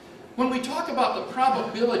 When we talk about the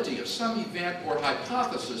probability of some event or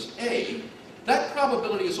hypothesis A, that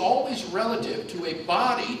probability is always relative to a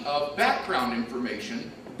body of background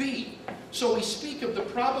information, B. So we speak of the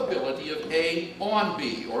probability of A on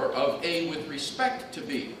B, or of A with respect to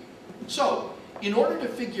B. So, in order to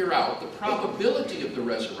figure out the probability of the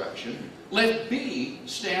resurrection, let B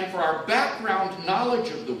stand for our background knowledge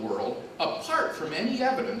of the world apart from any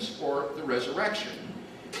evidence for the resurrection.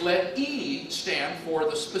 Let E stand for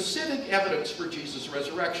the specific evidence for Jesus'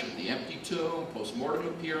 resurrection, the empty tomb, post-mortem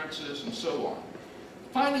appearances, and so on.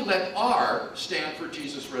 Finally, let R stand for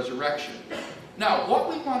Jesus' resurrection. Now, what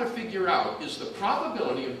we want to figure out is the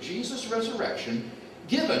probability of Jesus' resurrection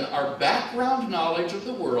given our background knowledge of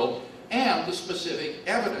the world and the specific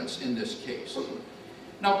evidence in this case.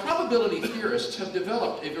 Now, probability theorists have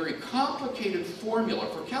developed a very complicated formula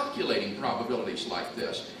for calculating probabilities like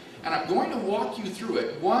this, and I'm going to walk you through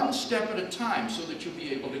it one step at a time so that you'll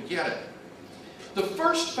be able to get it. The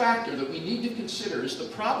first factor that we need to consider is the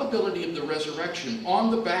probability of the resurrection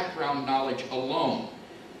on the background knowledge alone.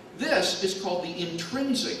 This is called the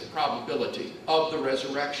intrinsic probability of the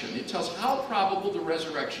resurrection. It tells how probable the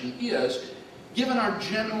resurrection is given our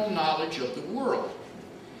general knowledge of the world.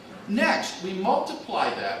 Next, we multiply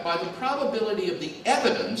that by the probability of the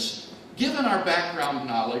evidence given our background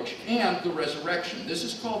knowledge and the resurrection. This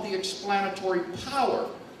is called the explanatory power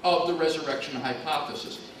of the resurrection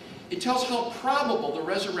hypothesis. It tells how probable the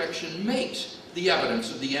resurrection makes the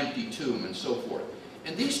evidence of the empty tomb and so forth.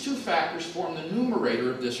 And these two factors form the numerator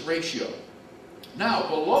of this ratio. Now,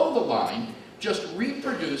 below the line, just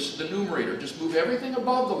reproduce the numerator. Just move everything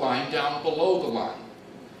above the line down below the line.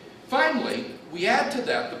 Finally, we add to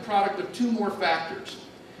that the product of two more factors.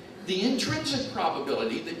 The intrinsic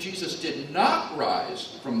probability that Jesus did not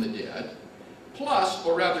rise from the dead, plus,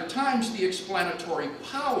 or rather times, the explanatory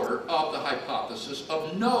power of the hypothesis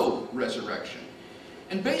of no resurrection.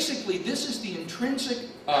 And basically, this is the intrinsic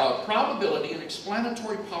probability and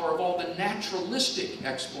explanatory power of all the naturalistic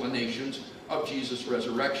explanations of Jesus'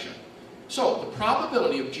 resurrection. So, the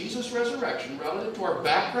probability of Jesus' resurrection relative to our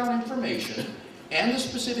background information and the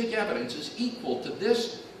specific evidence is equal to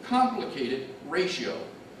this complicated ratio.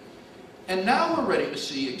 And now we're ready to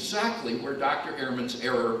see exactly where Dr. Ehrman's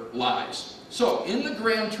error lies. So, in the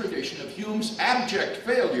grand tradition of Hume's abject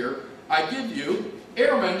failure, I give you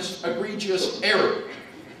Ehrman's egregious error.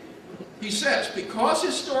 He says, because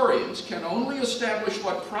historians can only establish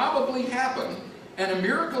what probably happened, and a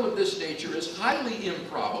miracle of this nature is highly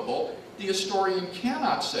improbable, the historian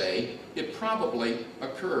cannot say it probably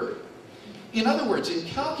occurred. In other words, in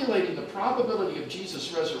calculating the probability of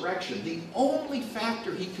Jesus' resurrection, the only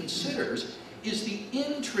factor he considers is the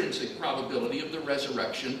intrinsic probability of the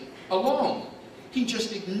resurrection alone. He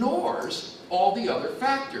just ignores all the other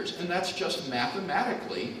factors, and that's just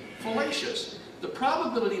mathematically fallacious. The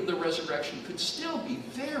probability of the resurrection could still be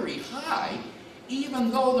very high,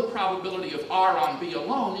 even though the probability of R on B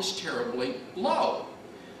alone is terribly low.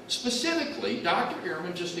 Specifically, Dr.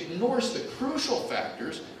 Ehrman just ignores the crucial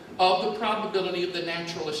factors of the probability of the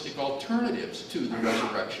naturalistic alternatives to the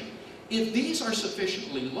resurrection. If these are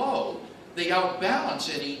sufficiently low, they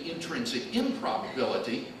outbalance any intrinsic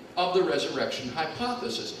improbability, of the resurrection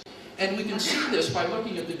hypothesis. And we can see this by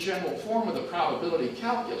looking at the general form of the probability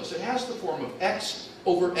calculus. It has the form of x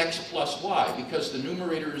over x plus y, because the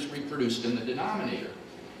numerator is reproduced in the denominator.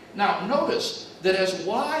 Now notice that as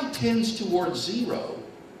y tends towards 0,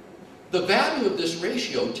 the value of this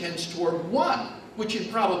ratio tends toward 1, which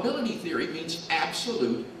in probability theory means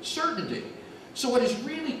absolute certainty. So what is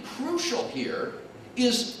really crucial here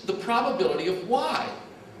is the probability of y,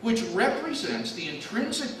 which represents the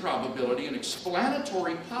intrinsic probability and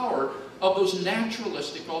explanatory power of those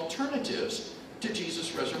naturalistic alternatives to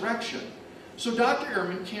Jesus' resurrection. So Dr.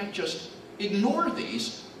 Ehrman can't just ignore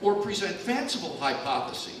these or present fanciful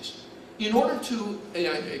hypotheses. In order to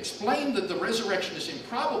explain that the resurrection is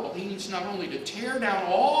improbable, he needs not only to tear down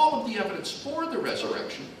all of the evidence for the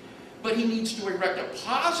resurrection, but he needs to erect a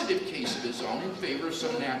positive case of his own in favor of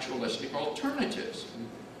some naturalistic alternatives.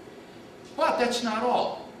 But that's not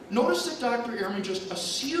all. Notice that Dr. Ehrman just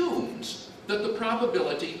assumes that the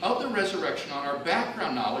probability of the resurrection on our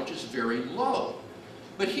background knowledge is very low.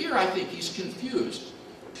 But here I think he's confused.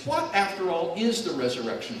 What, after all, is the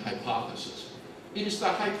resurrection hypothesis? It is the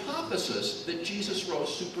hypothesis that Jesus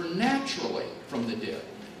rose supernaturally from the dead.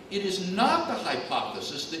 It is not the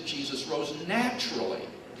hypothesis that Jesus rose naturally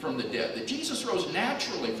from the dead. That Jesus rose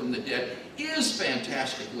naturally from the dead is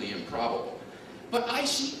fantastically improbable. But I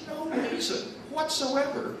see no reason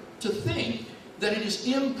whatsoever to think that it is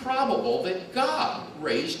improbable that God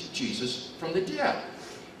raised Jesus from the dead.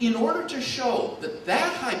 In order to show that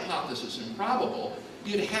that hypothesis is improbable,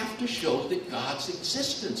 you'd have to show that God's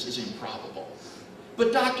existence is improbable.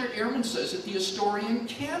 But Dr. Ehrman says that the historian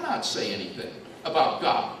cannot say anything about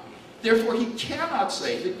God. Therefore, he cannot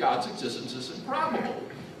say that God's existence is improbable.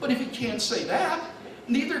 But if he can't say that,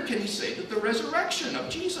 neither can he say that the resurrection of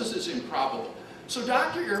Jesus is improbable. So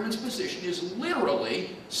Dr. Ehrman's position is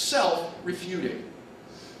literally self-refuting.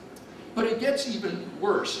 But it gets even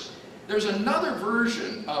worse. There's another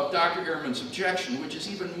version of Dr. Ehrman's objection, which is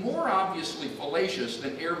even more obviously fallacious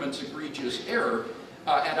than Ehrman's egregious error,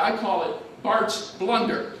 and I call it Bart's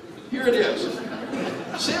blunder. Here it is.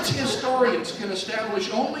 Since historians can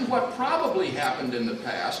establish only what probably happened in the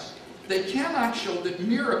past, they cannot show that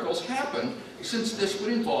miracles happen, since this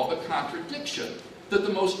would involve a contradiction, that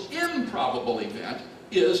the most improbable event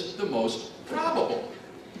is the most probable.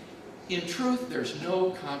 In truth, there's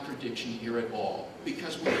no contradiction here at all,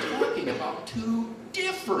 because we're talking about two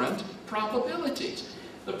different probabilities.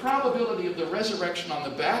 The probability of the resurrection on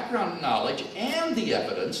the background knowledge and the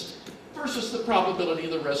evidence versus the probability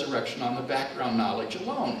of the resurrection on the background knowledge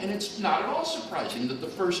alone. And it's not at all surprising that the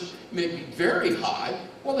first may be very high,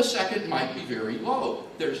 while the second might be very low.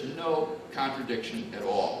 There's no contradiction at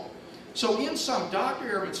all. So in sum, Dr.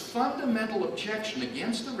 Ehrman's fundamental objection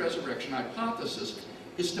against the resurrection hypothesis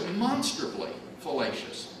is demonstrably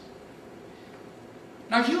fallacious.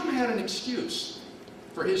 Now, Hume had an excuse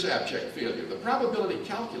for his abject failure. The probability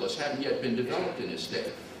calculus hadn't yet been developed in his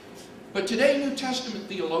day. But today, New Testament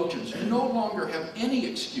theologians no longer have any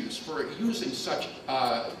excuse for using such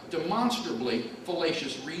demonstrably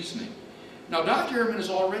fallacious reasoning. Now, Dr. Ehrman has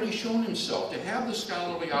already shown himself to have the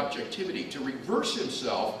scholarly objectivity to reverse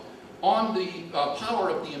himself on the power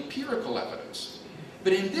of the empirical evidence.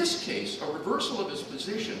 But in this case, a reversal of his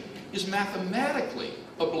position is mathematically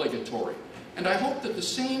obligatory. And I hope that the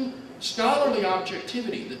same scholarly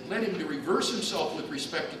objectivity that led him to reverse himself with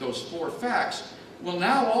respect to those four facts will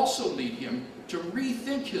now also lead him to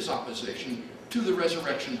rethink his opposition to the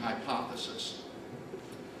resurrection hypothesis.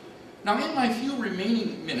 Now, in my few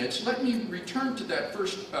remaining minutes, let me return to that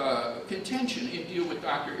first contention and deal with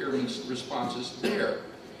Dr. Ehrman's responses there.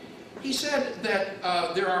 He said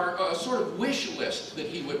that there are a sort of wish list that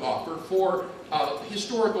he would offer for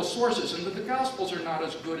historical sources, and that the Gospels are not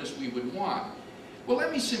as good as we would want. Well,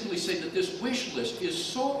 let me simply say that this wish list is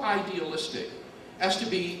so idealistic as to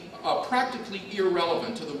be practically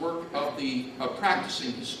irrelevant to the work of the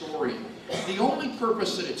practicing historian. The only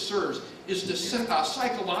purpose that it serves is the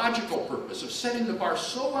psychological purpose of setting the bar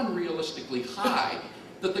so unrealistically high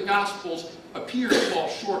that the Gospels appear to fall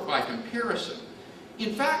short by comparison.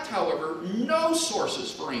 In fact, however, no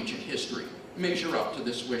sources for ancient history measure up to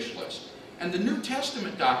this wish list. And the New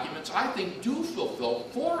Testament documents, I think, do fulfill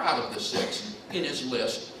 4 out of the 6 in his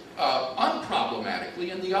list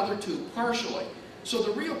unproblematically, and the other 2 partially. So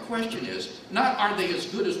the real question is, not are they as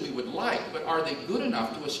good as we would like, but are they good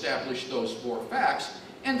enough to establish those 4 facts?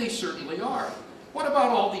 And they certainly are. What about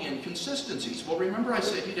all the inconsistencies? Well, remember I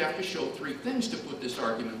said you'd have to show 3 things to put this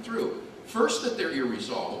argument through. First, that they're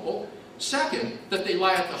irresolvable. Second, that they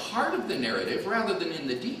lie at the heart of the narrative rather than in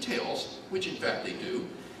the details, which in fact they do.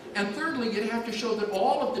 And thirdly, you'd have to show that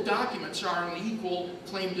all of the documents are on equal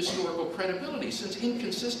claimed historical credibility, since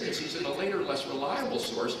inconsistencies in a later, less reliable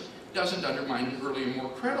source doesn't undermine an earlier, more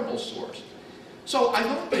credible source. So I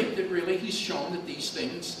don't think that really he's shown that these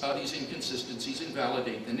things, these inconsistencies,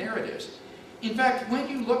 invalidate the narratives. In fact, when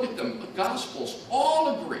you look at them, the Gospels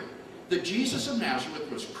all agree that Jesus of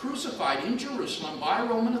Nazareth was crucified in Jerusalem by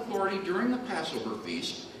Roman authority during the Passover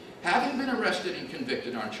feast, having been arrested and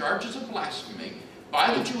convicted on charges of blasphemy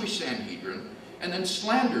by the Jewish Sanhedrin, and then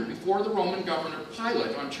slandered before the Roman governor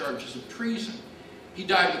Pilate on charges of treason. He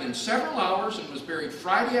died within several hours and was buried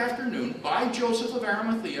Friday afternoon by Joseph of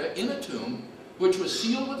Arimathea in a tomb, which was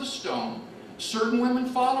sealed with a stone. Certain women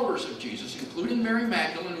followers of Jesus, including Mary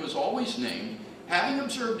Magdalene, who is always named, having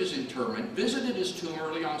observed his interment, visited his tomb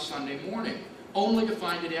early on Sunday morning, only to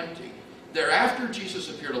find it empty. Thereafter, Jesus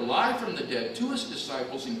appeared alive from the dead to his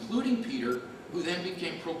disciples, including Peter, who then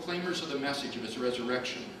became proclaimers of the message of his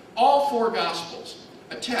resurrection. All four Gospels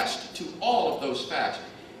attest to all of those facts.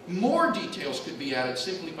 More details could be added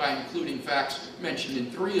simply by including facts mentioned in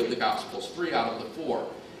 3 of the Gospels, 3 out of the 4.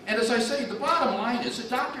 And as I say, the bottom line is that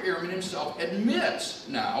Dr. Ehrman himself admits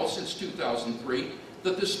now, since 2003,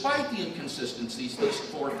 that despite the inconsistencies, these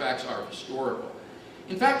 4 facts are historical.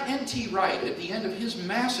 In fact, N.T. Wright, at the end of his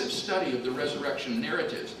massive study of the resurrection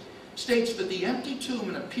narratives, states that the empty tomb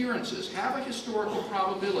and appearances have a historical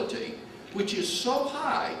probability which is so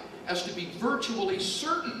high as to be virtually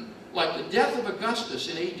certain, like the death of Augustus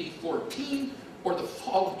in AD 14 or the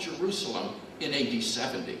fall of Jerusalem in AD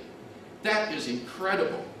 70. That is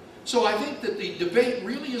incredible. So I think that the debate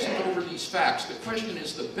really isn't over these facts. The question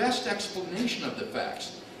is the best explanation of the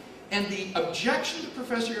facts. And the objection that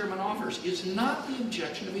Professor Ehrman offers is not the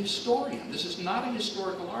objection of a historian. This is not a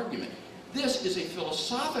historical argument. This is a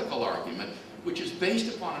philosophical argument which is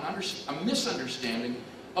based upon a misunderstanding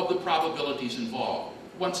of the probabilities involved.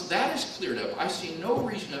 Once that is cleared up, I see no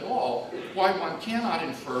reason at all why one cannot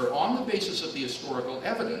infer on the basis of the historical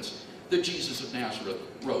evidence that Jesus of Nazareth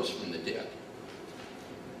rose from the dead.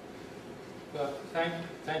 Well,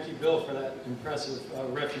 thank you, Bill, for that impressive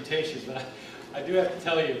refutation. But I do have to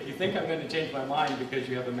tell you, if you think I'm going to change my mind because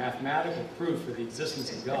you have a mathematical proof for the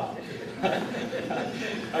existence of God,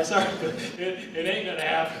 I'm sorry, but it ain't going to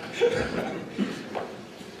happen.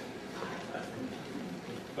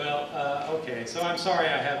 Well, okay, so I'm sorry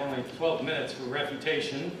I have only 12 minutes for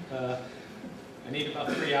refutation. I need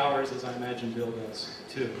about 3 hours, as I imagine Bill does,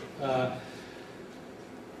 too.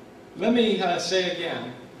 Let me say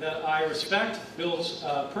again that I respect Bill's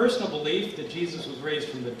personal belief that Jesus was raised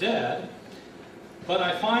from the dead, but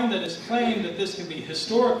I find that his claim that this can be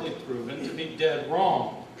historically proven to be dead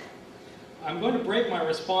wrong. I'm going to break my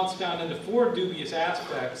response down into 4 dubious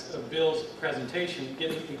aspects of Bill's presentation,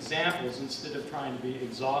 giving examples instead of trying to be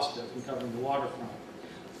exhaustive and covering the waterfront.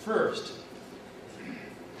 First,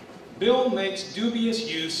 Bill makes dubious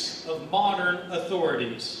use of modern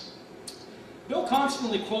authorities. Bill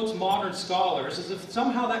constantly quotes modern scholars as if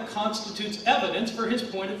somehow that constitutes evidence for his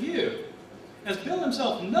point of view. As Bill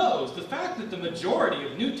himself knows, the fact that the majority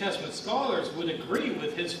of New Testament scholars would agree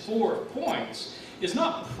with his 4 points is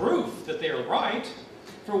not proof that they are right.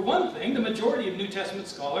 For one thing, the majority of New Testament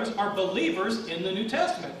scholars are believers in the New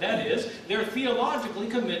Testament. That is, they're theologically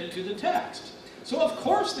committed to the text. So of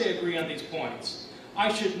course they agree on these points.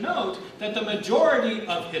 I should note that the majority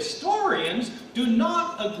of historians do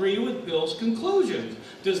not agree with Bill's conclusions.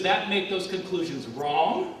 Does that make those conclusions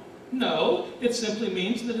wrong? No, it simply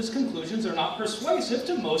means that his conclusions are not persuasive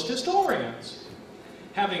to most historians.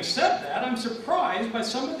 Having said that, I'm surprised by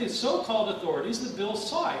some of the so-called authorities that Bill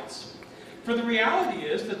cites. For the reality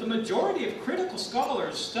is that the majority of critical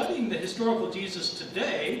scholars studying the historical Jesus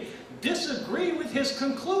today disagree with his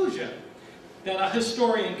conclusion that a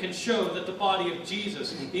historian can show that the body of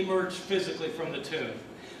Jesus emerged physically from the tomb.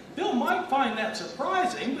 Bill might find that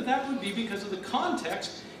surprising, but that would be because of the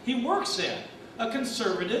context he works in, a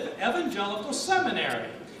conservative evangelical seminary.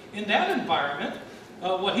 In that environment,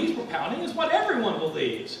 what he's propounding is what everyone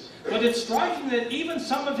believes. But it's striking that even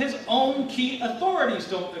some of his own key authorities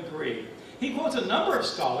don't agree. He quotes a number of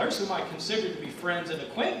scholars whom I consider to be friends and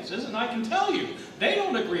acquaintances, and I can tell you, they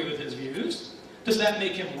don't agree with his views. Does that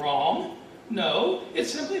make him wrong? No, it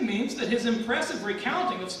simply means that his impressive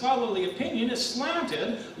recounting of scholarly opinion is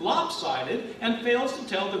slanted, lopsided, and fails to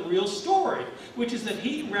tell the real story, which is that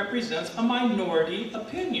he represents a minority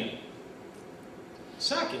opinion.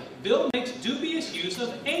 Second, Bill makes dubious use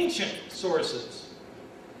of ancient sources.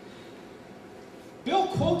 Bill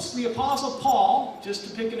quotes the Apostle Paul, just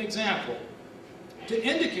to pick an example, to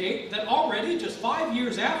indicate that already just 5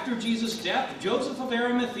 years after Jesus' death, Joseph of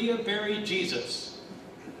Arimathea buried Jesus.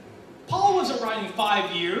 Paul wasn't writing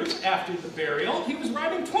 5 years after the burial. He was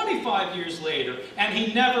writing 25 years later, and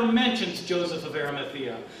he never mentions Joseph of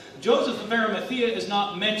Arimathea. Joseph of Arimathea is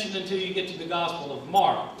not mentioned until you get to the Gospel of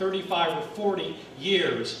Mark, 35 or 40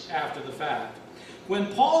 years after the fact.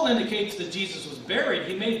 When Paul indicates that Jesus was buried,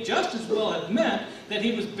 he may just as well have meant that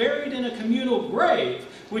he was buried in a communal grave,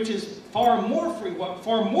 which is far more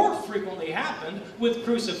frequently happened with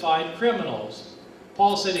crucified criminals.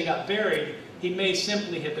 Paul said he got buried. He may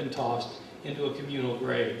simply have been tossed into a communal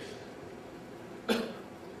grave.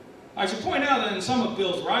 I should point out that in some of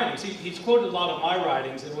Bill's writings, he's quoted a lot of my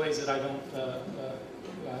writings in ways that I don't...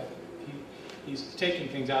 he's taking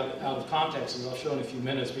things out of context, as I'll show in a few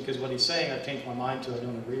minutes, because what he's saying I've changed my mind to, I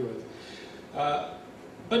don't agree with.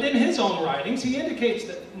 But in his own writings, he indicates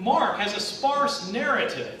that Mark has a sparse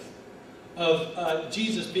narrative of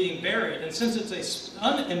Jesus being buried, and since it's an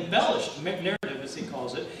unembellished narrative, as he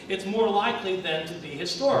calls it, it's more likely than to be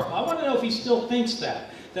historical. I want to know if he still thinks that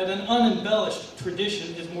an unembellished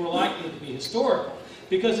tradition is more likely to be historical.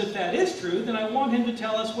 Because if that is true, then I want him to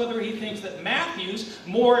tell us whether he thinks that Matthew's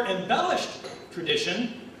more embellished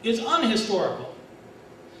tradition is unhistorical.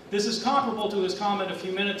 This is comparable to his comment a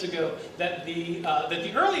few minutes ago that the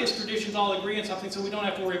earliest traditions all agree on something, so we don't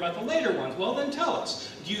have to worry about the later ones. Well, then tell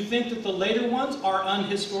us. Do you think that the later ones are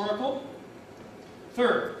unhistorical?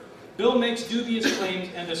 Third, Bill makes dubious claims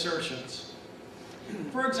and assertions.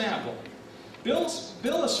 For example, Bill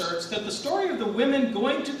asserts that the story of the women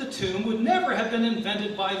going to the tomb would never have been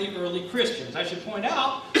invented by the early Christians. I should point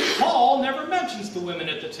out, Paul never mentions the women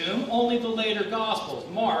at the tomb, only the later Gospels,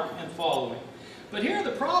 Mark and following. But here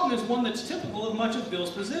the problem is one that's typical of much of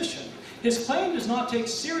Bill's position. His claim does not take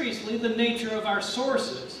seriously the nature of our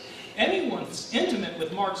sources. Anyone intimate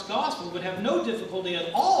with Mark's Gospel would have no difficulty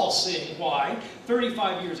at all seeing why,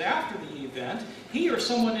 35 years after the event, he or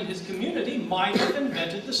someone in his community might have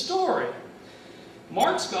invented the story.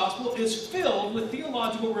 Mark's Gospel is filled with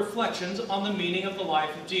theological reflections on the meaning of the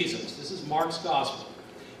life of Jesus. This is Mark's Gospel.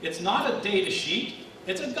 It's not a data sheet,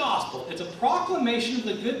 it's a gospel. It's a proclamation of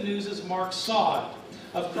the good news as Mark saw it,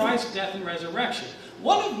 of Christ's death and resurrection.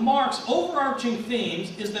 One of Mark's overarching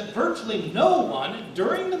themes is that virtually no one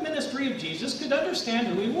during the ministry of Jesus could understand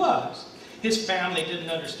who he was. His family didn't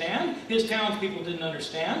understand, his townspeople didn't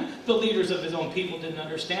understand, the leaders of his own people didn't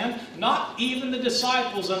understand, not even the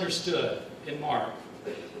disciples understood in Mark.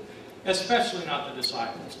 Especially not the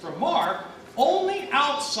disciples. For Mark, only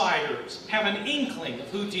outsiders have an inkling of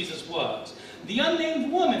who Jesus was. The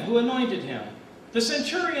unnamed woman who anointed him, the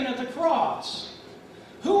centurion at the cross.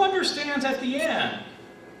 Who understands at the end?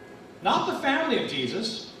 Not the family of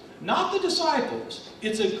Jesus, not the disciples.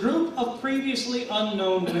 It's a group of previously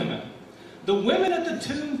unknown women. The women at the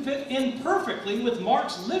tomb fit in perfectly with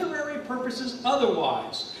Mark's literary purposes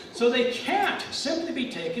otherwise, so they can't simply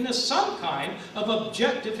be taken as some kind of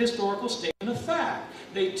objective historical statement of fact.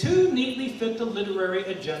 They too neatly fit the literary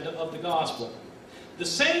agenda of the gospel. The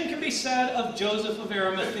same can be said of Joseph of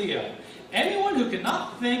Arimathea. Anyone who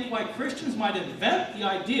cannot think why Christians might invent the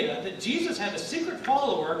idea that Jesus had a secret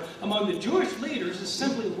follower among the Jewish leaders is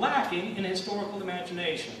simply lacking in historical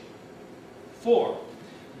imagination. 4.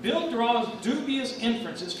 Bill draws dubious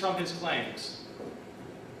inferences from his claims.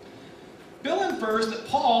 Bill infers that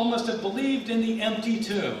Paul must have believed in the empty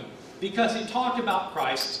tomb because he talked about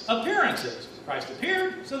Christ's appearances. Christ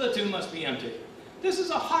appeared, so the tomb must be empty. This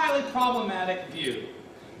is a highly problematic view.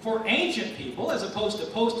 For ancient people, as opposed to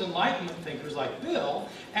post-Enlightenment thinkers like Bill,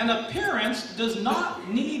 an appearance does not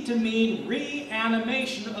need to mean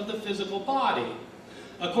reanimation of the physical body.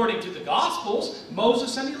 According to the Gospels,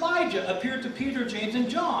 Moses and Elijah appeared to Peter, James, and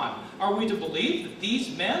John. Are we to believe that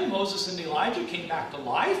these men, Moses and Elijah, came back to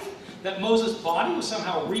life? That Moses' body was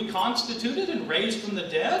somehow reconstituted and raised from the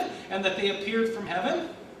dead, and that they appeared from heaven?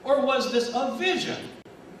 Or was this a vision?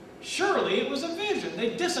 Surely it was a vision.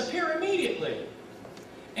 They disappear immediately.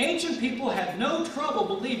 Ancient people had no trouble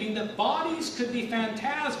believing that bodies could be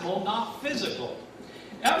phantasmal, not physical.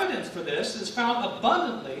 Evidence for this is found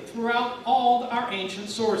abundantly throughout all our ancient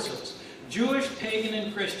sources, Jewish, pagan,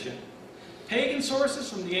 and Christian. Pagan sources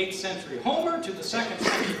from the 8th century Homer to the 2nd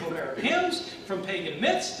century Homeric hymns, from pagan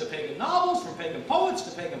myths to pagan novels, from pagan poets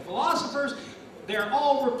to pagan philosophers, they're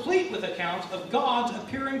all replete with accounts of gods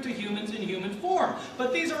appearing to humans in human form.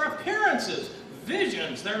 But these are appearances,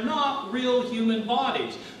 visions. They're not real human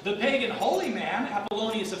bodies. The pagan holy man,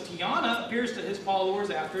 Apollonius of Tyana, appears to his followers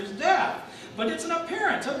after his death. But it's an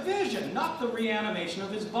appearance, a vision, not the reanimation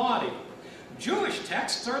of his body. Jewish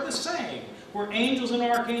texts are the same, where angels and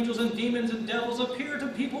archangels and demons and devils appear to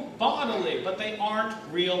people bodily, but they aren't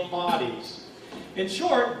real bodies. In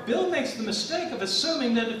short, Bill makes the mistake of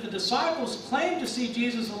assuming that if the disciples claimed to see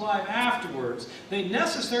Jesus alive afterwards, they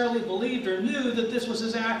necessarily believed or knew that this was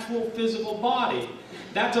his actual physical body.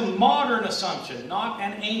 That's a modern assumption, not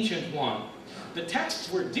an ancient one. The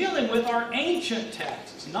texts we're dealing with are ancient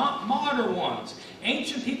texts, not modern ones.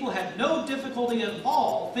 Ancient people had no difficulty at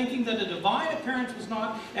all thinking that a divine appearance was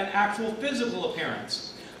not an actual physical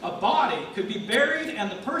appearance. A body could be buried and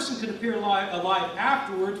the person could appear alive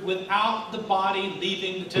afterwards without the body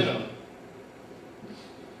leaving the tomb.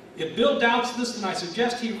 If Bill doubts this, then I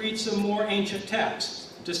suggest he read some more ancient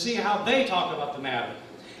texts to see how they talk about the matter.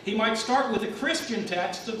 He might start with a Christian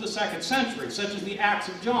text of the 2nd century, such as the Acts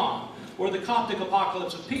of John, or the Coptic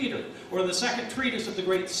Apocalypse of Peter, or the second treatise of the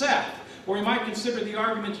Great Seth, or he might consider the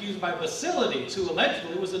argument used by Basilides, who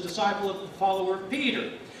allegedly was a disciple of the follower of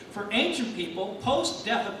Peter. For ancient people,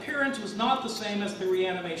 post-death appearance was not the same as the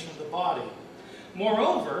reanimation of the body.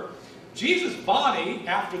 Moreover, Jesus' body,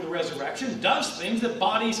 after the resurrection, does things that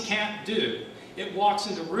bodies can't do. It walks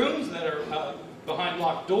into rooms that are behind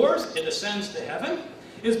locked doors. It ascends to heaven.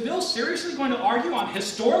 Is Bill seriously going to argue on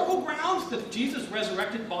historical grounds that Jesus'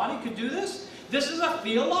 resurrected body could do this? This is a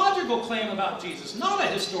theological claim about Jesus, not a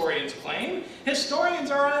historian's claim.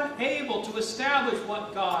 Historians are unable to establish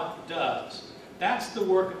what God does. That's the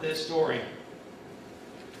work of the historian.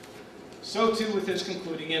 So too with his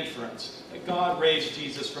concluding inference, that God raised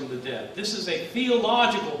Jesus from the dead. This is a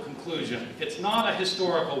theological conclusion. It's not a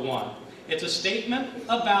historical one. It's a statement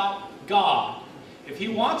about God. If he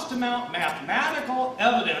wants to mount mathematical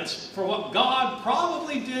evidence for what God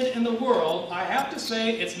probably did in the world, I have to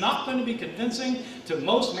say it's not going to be convincing to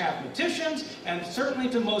most mathematicians and certainly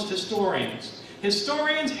to most historians.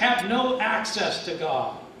 Historians have no access to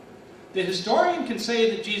God. The historian can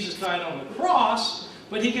say that Jesus died on the cross,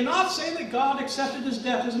 but he cannot say that God accepted his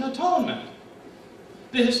death as an atonement.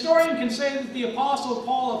 The historian can say that the Apostle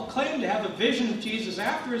Paul claimed to have a vision of Jesus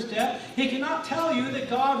after his death. He cannot tell you that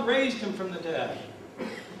God raised him from the dead.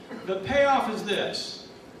 The payoff is this.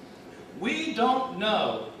 We don't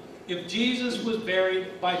know if Jesus was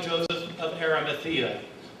buried by Joseph of Arimathea.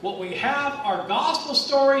 What we have are gospel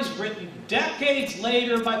stories written decades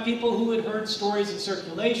later by people who had heard stories in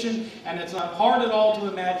circulation, and it's not hard at all to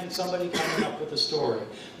imagine somebody coming up with a story.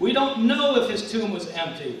 We don't know if his tomb was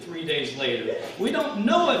empty 3 days later. We don't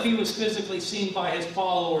know if he was physically seen by his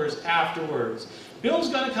followers afterwards. Bill's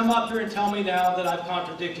going to come up here and tell me now that I've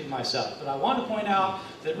contradicted myself, but I want to point out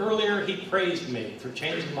that earlier he praised me for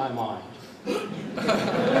changing my mind.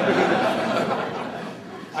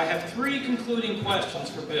 I have 3 concluding questions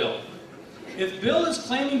for Bill. If Bill is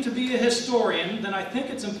claiming to be a historian, then I think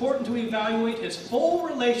it's important to evaluate his full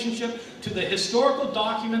relationship to the historical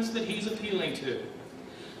documents that he's appealing to.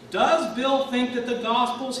 Does Bill think that the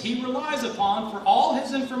Gospels he relies upon for all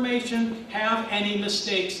his information have any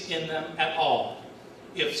mistakes in them at all?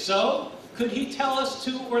 If so, could he tell us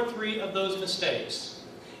 2 or 3 of those mistakes?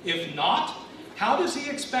 If not, how does he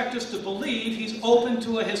expect us to believe he's open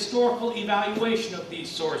to a historical evaluation of these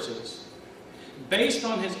sources? Based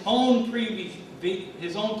on his own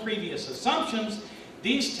previous assumptions,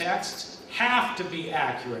 these texts have to be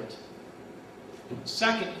accurate.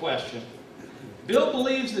 Second question. Bill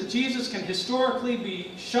believes that Jesus can historically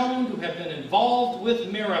be shown to have been involved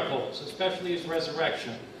with miracles, especially his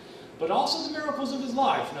resurrection, but also the miracles of his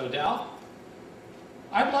life, no doubt.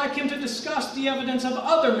 I'd like him to discuss the evidence of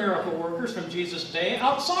other miracle workers from Jesus' day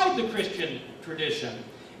outside the Christian tradition.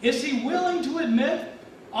 Is he willing to admit,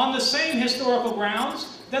 on the same historical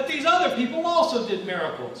grounds, that these other people also did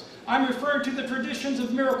miracles? I'm referring to the traditions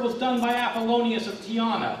of miracles done by Apollonius of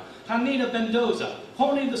Tyana, Hanina Mendoza,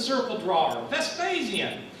 Honi the Circle Drawer,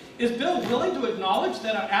 Vespasian. Is Bill willing to acknowledge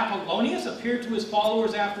that Apollonius appeared to his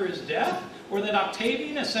followers after his death, or that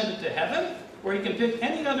Octavian ascended to heaven? Or he can pick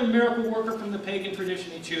any other miracle worker from the pagan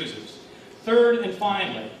tradition he chooses. Third and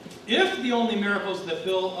finally, if the only miracles that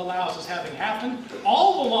Bill allows as having happened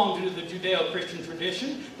all belong to the Judeo-Christian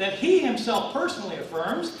tradition that he himself personally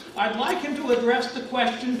affirms, I'd like him to address the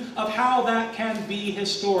question of how that can be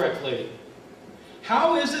historically.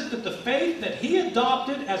 How is it that the faith that he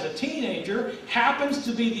adopted as a teenager happens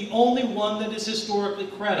to be the only one that is historically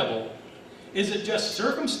credible? Is it just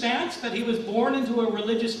circumstance that he was born into a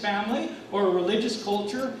religious family or a religious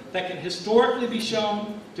culture that can historically be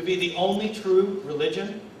shown to be the only true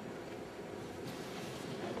religion?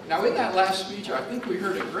 Now, in that last speech, I think we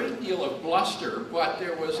heard a great deal of bluster, but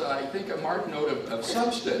there was, I think, a marked note of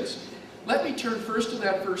substance. Let me turn first to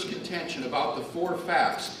that first contention about the 4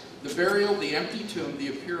 facts: the burial, the empty tomb, the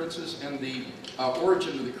appearances, and the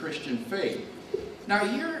origin of the Christian faith. Now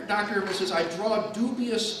here, Dr. Irwin says, I have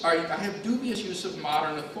dubious use of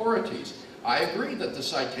modern authorities. I agree that the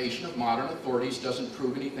citation of modern authorities doesn't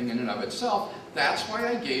prove anything in and of itself. That's why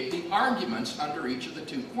I gave the arguments under each of the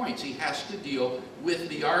 2 points. He has to deal with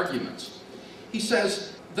the arguments. He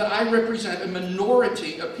says that I represent a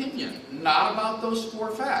minority opinion, not about those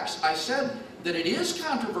 4 facts. I said that it is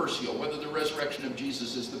controversial whether the resurrection of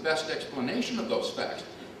Jesus is the best explanation of those facts.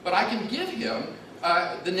 But I can give him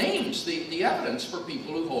the names, the evidence for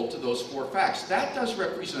people who hold to those 4 facts. That does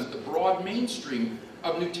represent the broad mainstream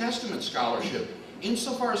of New Testament scholarship.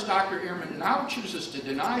 Insofar as Dr. Ehrman now chooses to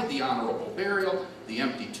deny the honorable burial, the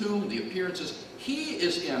empty tomb, the appearances, he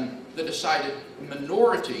is in the decided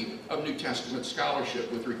minority of New Testament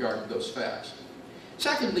scholarship with regard to those facts.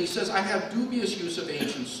 Secondly, he says, I have dubious use of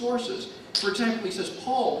ancient sources. For example, he says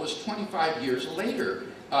Paul was 25 years later,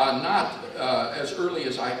 not as early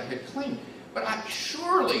as I had claimed. But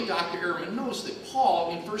surely Dr. Ehrman knows that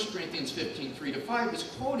Paul, in 1 Corinthians 15, 3-5, is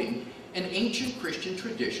quoting an ancient Christian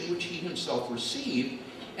tradition which he himself received,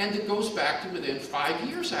 and that goes back to within 5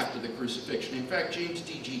 years after the crucifixion. In fact, James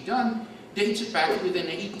D.G. Dunn dates it back to within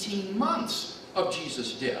 18 months of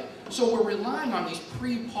Jesus' death. So we're relying on these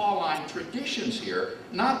pre-Pauline traditions here,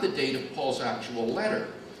 not the date of Paul's actual letter.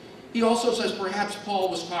 He also says perhaps Paul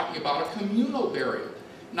was talking about a communal burial.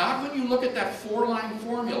 Not when you look at that 4-line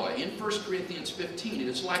formula in 1 Corinthians 15. It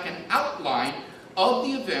is like an outline of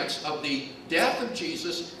the events of the death of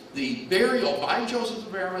Jesus, the burial by Joseph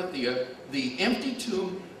of Arimathea, the empty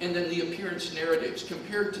tomb, and then the appearance narratives,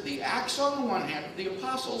 compared to the Acts on the one hand of the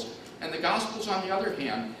apostles and the Gospels on the other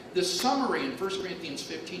hand. This summary in 1 Corinthians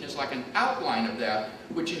 15 is like an outline of that,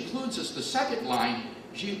 which includes as the second line,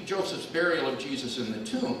 Joseph's burial of Jesus in the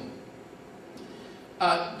tomb.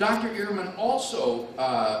 Dr. Ehrman also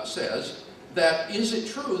says that is it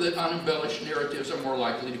true that unembellished narratives are more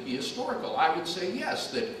likely to be historical? I would say yes,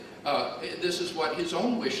 that this is what his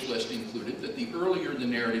own wish list included, that the earlier the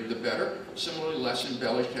narrative, the better. Similarly, less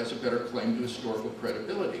embellished has a better claim to historical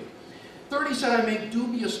credibility. Third, he said, I make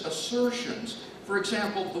dubious assertions. For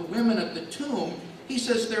example, the women at the tomb, he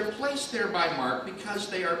says they're placed there by Mark because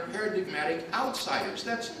they are paradigmatic outsiders.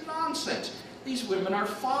 That's nonsense. These women are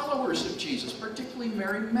followers of Jesus, particularly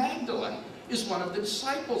Mary Magdalene is one of the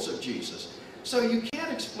disciples of Jesus. So you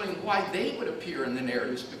can't explain why they would appear in the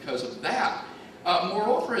narratives because of that.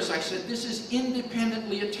 Moreover, as I said, this is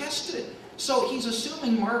independently attested. So he's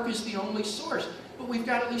assuming Mark is the only source. But we've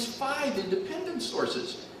got at least 5 independent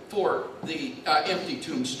sources for the empty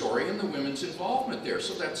tomb story and the women's involvement there.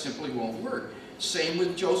 So that simply won't work. Same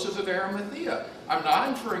with Joseph of Arimathea. I'm not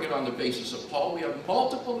inferring it on the basis of Paul. We have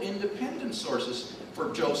multiple independent sources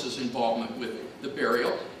for Joseph's involvement with the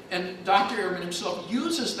burial. And Dr. Ehrman himself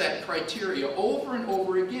uses that criteria over and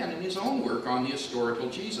over again in his own work on the historical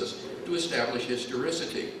Jesus to establish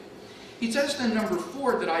historicity. He says then, number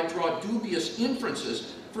 4, that I draw dubious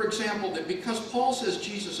inferences. For example, that because Paul says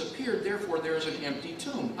Jesus appeared, therefore there is an empty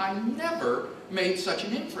tomb. I never made such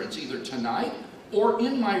an inference, either tonight or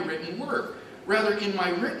in my written work. Rather, in my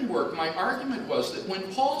written work, my argument was that when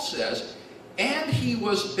Paul says, and he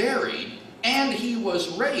was buried, and he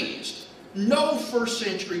was raised, no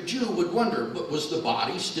first-century Jew would wonder, but was the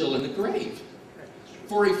body still in the grave?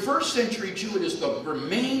 For a first-century Jew, it is the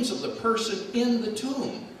remains of the person in the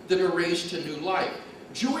tomb that are raised to new life.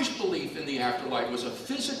 Jewish belief in the afterlife was a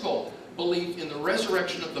physical belief in the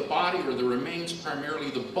resurrection of the body, or the remains,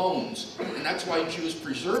 primarily the bones. And that's why Jews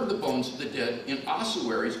preserve the bones of the dead in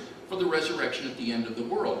ossuaries for the resurrection at the end of the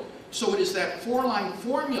world. So it is that 4-line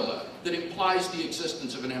formula that implies the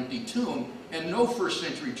existence of an empty tomb, and no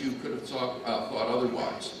first-century Jew could have thought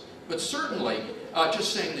otherwise. But certainly,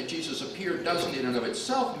 just saying that Jesus appeared doesn't in and of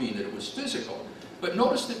itself mean that it was physical. But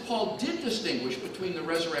notice that Paul did distinguish between the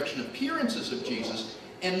resurrection appearances of Jesus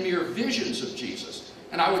and mere visions of Jesus.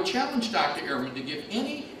 And I would challenge Dr. Ehrman to give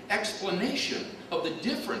any explanation of the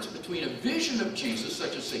difference between a vision of Jesus,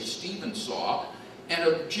 such as, say, Stephen saw, and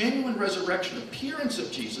a genuine resurrection appearance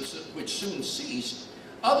of Jesus, which soon ceased,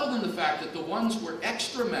 other than the fact that the ones were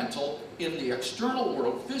extramental in the external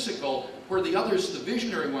world, physical, where the others, the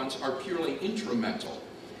visionary ones, are purely intramental.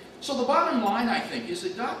 So the bottom line, I think, is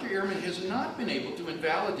that Dr. Ehrman has not been able to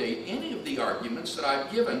invalidate any of the arguments that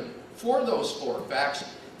I've given for those 4 facts.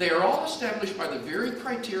 They are all established by the very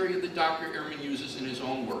criteria that Dr. Ehrman uses in his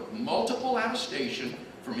own work: multiple attestation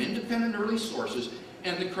from independent early sources,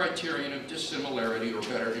 and the criterion of dissimilarity, or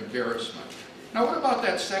better, embarrassment. Now, what about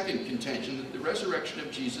that second contention, that the resurrection of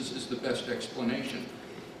Jesus is the best explanation?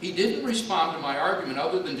 He didn't respond to my argument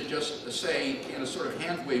other than to just say, in a sort of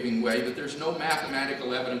hand-waving way, that there's no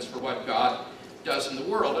mathematical evidence for what God does in the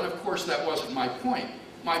world. And of course, that wasn't my point.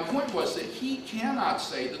 My point was that he cannot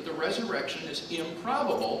say that the resurrection is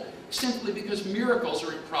improbable simply because miracles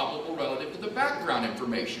are improbable relative to the background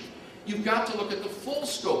information. You've got to look at the full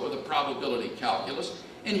scope of the probability calculus,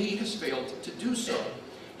 and he has failed to do so.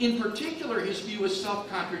 In particular, his view is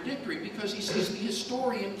self-contradictory because he says the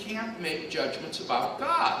historian can't make judgments about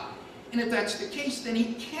God. And if that's the case, then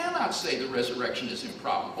he cannot say the resurrection is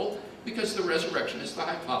improbable, because the resurrection is the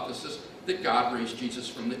hypothesis that God raised Jesus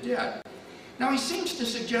from the dead. Now, he seems to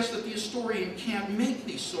suggest that the historian can't make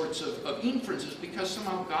these sorts of inferences because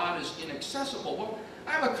somehow God is inaccessible. Well,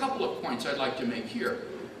 I have a couple of points I'd like to make here.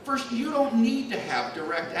 First, you don't need to have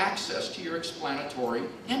direct access to your explanatory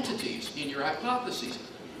entities in your hypotheses.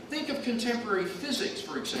 Think of contemporary physics,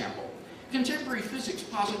 for example. Contemporary physics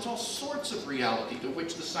posits all sorts of reality to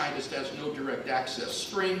which the scientist has no direct access.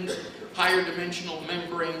 Strings, higher dimensional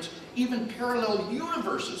membranes, even parallel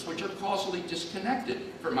universes which are causally disconnected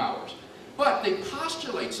from ours. But they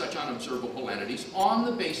postulate such unobservable entities on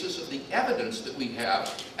the basis of the evidence that we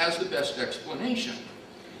have as the best explanation.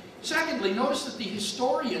 Secondly, notice that the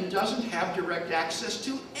historian doesn't have direct access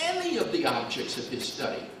to any of the objects of his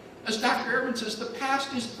study. As Dr. Ehrman says, the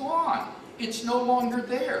past is gone. It's no longer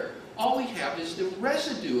there. All we have is the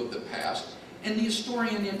residue of the past, and the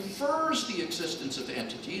historian infers the existence of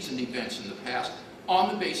entities and events in the past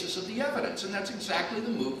on the basis of the evidence. And that's exactly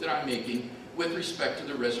the move that I'm making with respect to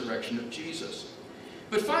the resurrection of Jesus.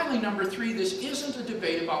 But finally, number three, this isn't a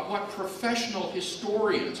debate about what professional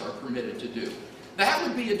historians are permitted to do. That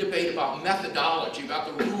would be a debate about methodology,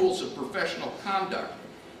 about the rules of professional conduct.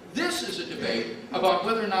 This is a debate about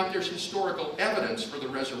whether or not there's historical evidence for the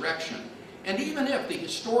resurrection. And even if the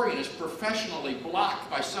historian is professionally blocked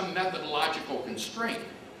by some methodological constraint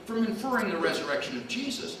from inferring the resurrection of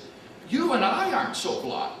Jesus, you and I aren't so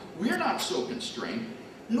blocked. We're not so constrained.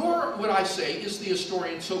 Nor would I say is the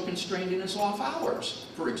historian so constrained in his off hours,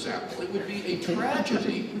 for example. It would be a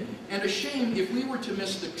tragedy and a shame if we were to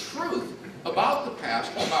miss the truth about the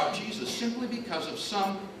past, about Jesus, simply because of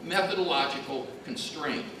some methodological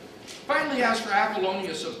constraint. Finally, as for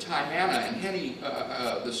Apollonius of Tyana and Henny,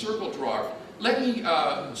 the circle drawer, let me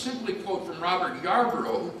simply quote from Robert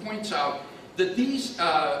Yarborough, who points out that these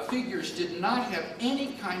figures did not have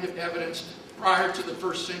any kind of evidence prior to the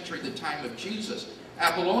 1st century, the time of Jesus.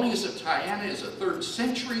 Apollonius of Tyana is a 3rd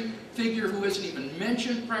century figure who isn't even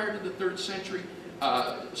mentioned prior to the 3rd century.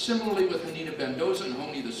 Similarly with Hanina Mendoza and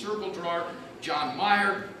Honi the circle drawer, John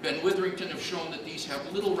Meyer, Ben Witherington have shown that these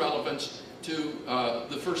have little relevance to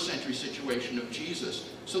the 1st century situation of Jesus.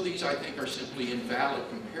 So these, I think, are simply invalid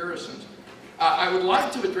comparisons. I would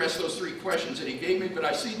like to address those 3 questions that he gave me, but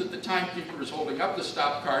I see that the timekeeper is holding up the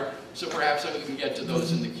stop card, so perhaps we can get to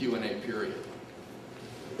those in the Q&A period.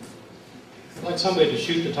 I'd like somebody to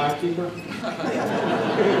shoot the timekeeper.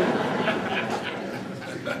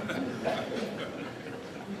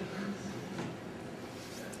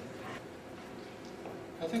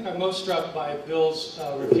 I think I'm most struck by Bill's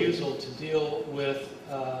refusal to deal with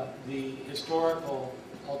the historical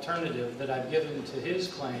alternative that I've given to his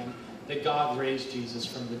claim that God raised Jesus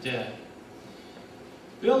from the dead.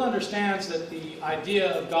 Bill understands that the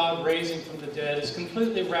idea of God raising from the dead is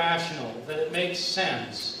completely rational, that it makes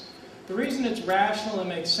sense. The reason it's rational and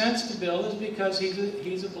makes sense to Bill is because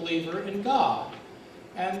he's a believer in God.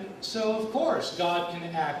 And so, of course, God can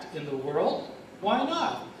act in the world. Why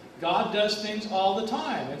not? God does things all the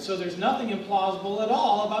time. And so there's nothing implausible at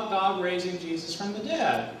all about God raising Jesus from the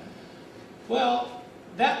dead. Well,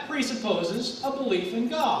 that presupposes a belief in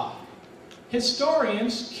God.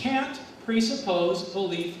 Historians can't presuppose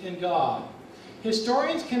belief in God.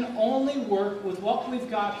 Historians can only work with what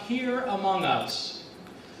we've got here among us.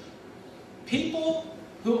 People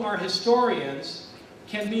who are historians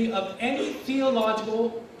can be of any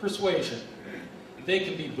theological persuasion. They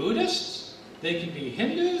can be Buddhists, they can be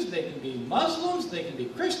Hindus, they can be Muslims, they can be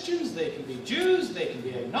Christians, they can be Jews, they can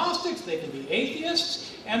be agnostics, they can be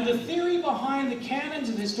atheists. And the theory behind the canons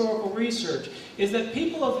of historical research is that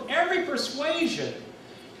people of every persuasion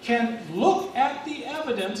can look at the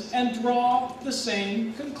evidence and draw the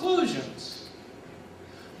same conclusions.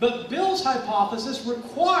 But Bill's hypothesis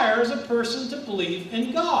requires a person to believe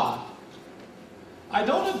in God. I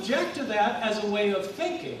don't object to that as a way of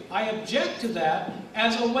thinking. I object to that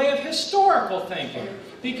as a way of historical thinking,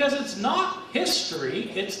 because it's not history,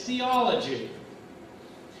 it's theology.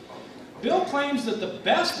 Bill claims that the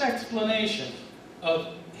best explanation of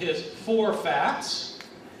his 4 facts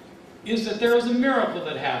is that there was a miracle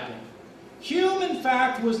that happened. Hume, in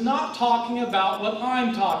fact, was not talking about what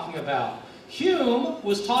I'm talking about. Hume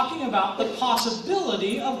was talking about the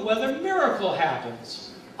possibility of whether miracle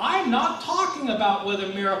happens. I'm not talking about whether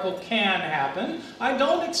miracle can happen. I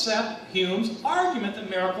don't accept Hume's argument that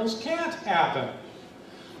miracles can't happen.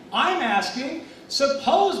 I'm asking,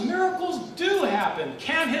 suppose miracles do happen.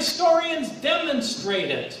 Can historians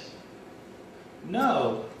demonstrate it?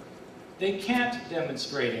 No, they can't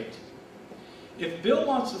demonstrate it. If Bill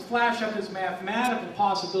wants to flash up his mathematical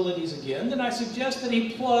possibilities again, then I suggest that he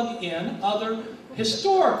plug in other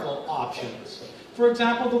historical options. For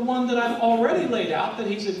example, the one that I've already laid out that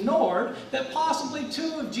he's ignored, that possibly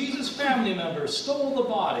 2 of Jesus' family members stole the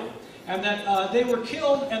body, and that they were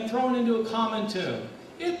killed and thrown into a common tomb.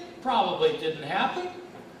 It probably didn't happen,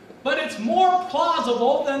 but it's more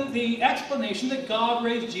plausible than the explanation that God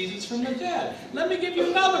raised Jesus from the dead. Let me give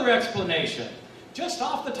you another explanation, just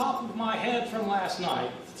off the top of my head from last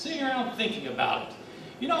night, sitting around thinking about it.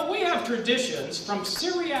 You know, we have traditions from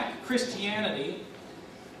Syriac Christianity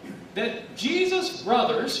that Jesus'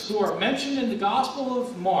 brothers, who are mentioned in the Gospel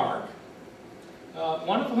of Mark,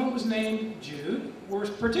 one of whom was named Jude, were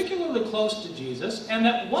particularly close to Jesus, and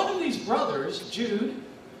that one of these brothers, Jude,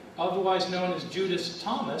 otherwise known as Judas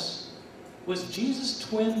Thomas, was Jesus'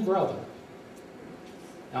 twin brother.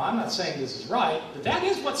 Now, I'm not saying this is right, but that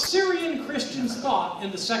is what Syrian Christians thought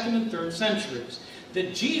in the 2nd and 3rd centuries,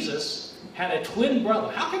 that Jesus had a twin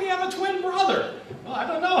brother. How can he have a twin brother? Well, I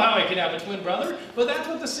don't know how he could have a twin brother, but that's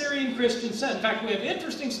what the Syrian Christians said. In fact, we have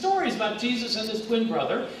interesting stories about Jesus and his twin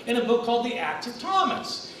brother in a book called The Acts of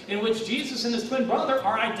Thomas, in which Jesus and his twin brother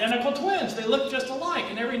are identical twins. They look just alike,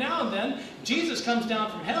 and every now and then, Jesus comes down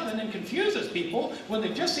from heaven and confuses people. When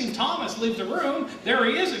they've just seen Thomas leave the room, there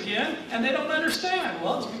he is again, and they don't understand.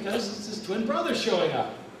 Well, it's because it's his twin brother showing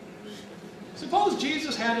up. Suppose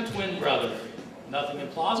Jesus had a twin brother. Nothing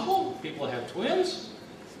implausible. People have twins.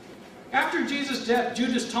 After Jesus' death,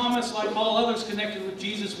 Judas Thomas, like all others connected with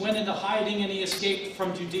Jesus, went into hiding and he escaped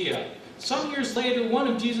from Judea. Some years later, one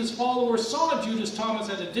of Jesus' followers saw Judas Thomas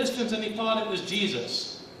at a distance and he thought it was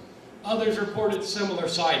Jesus. Others reported similar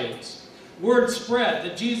sightings. Word spread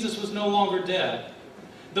that Jesus was no longer dead.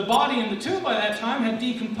 The body in the tomb by that time had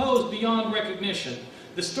decomposed beyond recognition.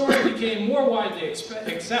 The story became more widely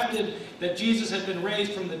accepted that Jesus had been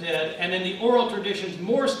raised from the dead, and in the oral traditions,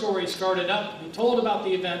 more stories started up to be told about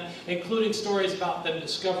the event, including stories about them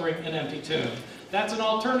discovering an empty tomb. That's an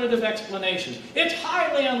alternative explanation. It's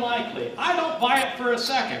highly unlikely. I don't buy it for a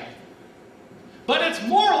second. But it's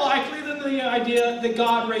more likely than the idea that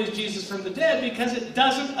God raised Jesus from the dead, because it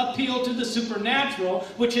doesn't appeal to the supernatural,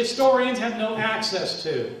 which historians have no access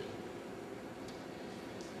to.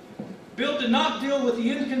 Bill did not deal with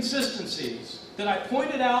the inconsistencies that I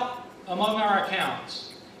pointed out among our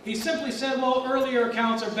accounts. He simply said, well, earlier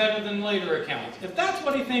accounts are better than later accounts. If that's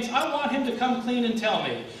what he thinks, I want him to come clean and tell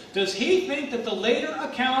me. Does he think that the later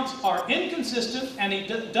accounts are inconsistent,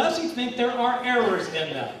 and does he think there are errors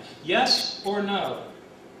in them? Yes or no?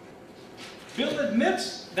 Bill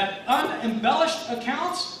admits that unembellished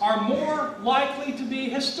accounts are more likely to be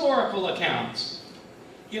historical accounts.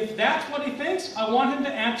 If that's what he thinks, I want him to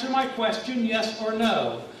answer my question, yes or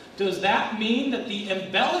no. Does that mean that the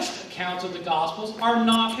embellished accounts of the Gospels are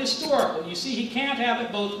not historical? You see, he can't have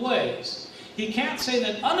it both ways. He can't say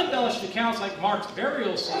that unembellished accounts like Mark's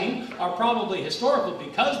burial scene are probably historical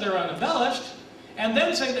because they're unembellished, and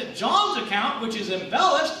then say that John's account, which is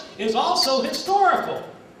embellished, is also historical.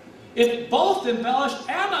 If both embellished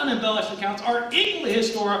and unembellished accounts are equally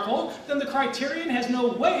historical, then the criterion has no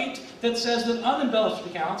weight that says that unembellished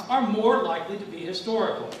accounts are more likely to be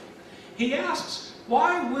historical. He asks,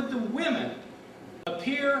 why would the women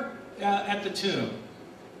appear at the tomb?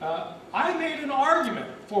 I made an argument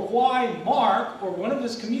for why Mark, or one of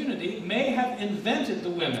his community, may have invented the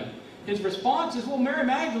women. His response is, well, Mary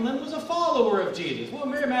Magdalene was a follower of Jesus. Well,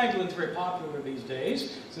 Mary Magdalene's very popular these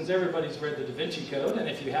days, since everybody's read the Da Vinci Code, and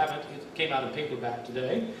if you haven't, it came out in paperback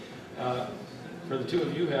today. For the two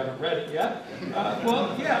of you who haven't read it yet.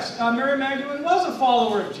 Well, yes, Mary Magdalene was a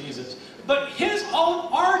follower of Jesus. But his own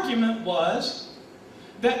argument was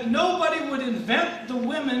that nobody would invent the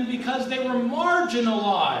women because they were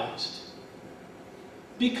marginalized.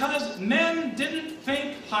 Because men didn't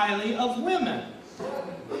think highly of women.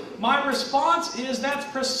 My response is that's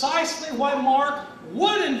precisely why Mark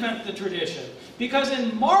would invent the tradition. Because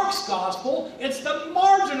in Mark's gospel, it's the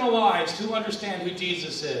marginalized who understand who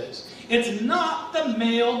Jesus is. It's not the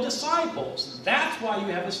male disciples. That's why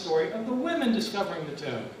you have the story of the women discovering the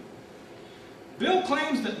tomb. Bill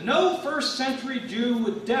claims that no first century Jew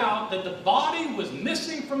would doubt that the body was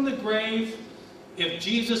missing from the grave if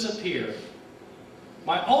Jesus appeared.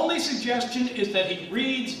 My only suggestion is that he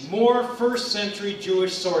reads more first century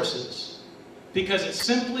Jewish sources, because it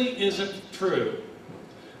simply isn't true.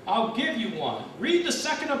 I'll give you one. Read the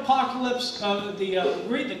second apocalypse of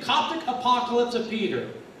read the Coptic Apocalypse of Peter,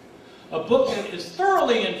 a book that is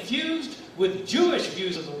thoroughly infused with Jewish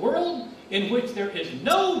views of the world, in which there is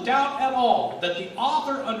no doubt at all that the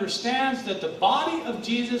author understands that the body of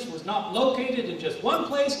Jesus was not located in just one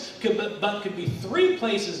place, but could be 3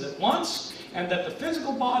 places at once, and that the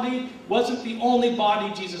physical body wasn't the only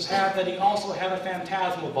body Jesus had, that he also had a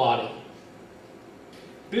phantasmal body.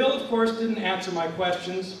 Bill, of course, didn't answer my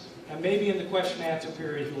questions, and maybe in the question-answer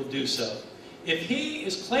period he will do so. If he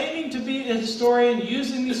is claiming to be a historian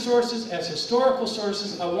using these sources as historical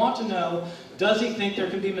sources, I want to know, does he think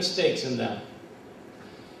there can be mistakes in them?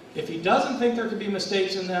 If he doesn't think there can be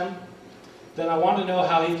mistakes in them, then I want to know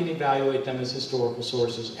how he can evaluate them as historical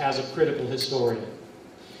sources, as a critical historian.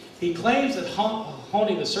 He claims that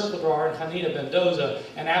Honi the Circle Drawer and Hanina Mendoza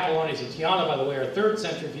and Apollonius of Tyana, by the way, are 3rd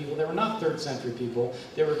century people. They were not 3rd century people.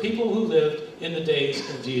 They were people who lived in the days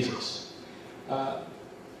of Jesus.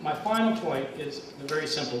 My final point is a very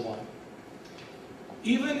simple one.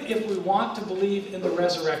 Even if we want to believe in the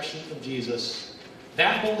resurrection of Jesus,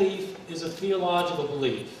 that belief is a theological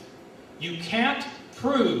belief. You can't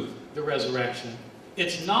prove the resurrection.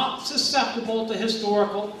 It's not susceptible to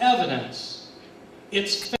historical evidence.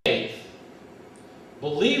 It's faith.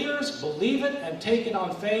 Believers believe it and take it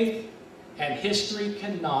on faith, and history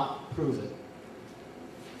cannot prove it.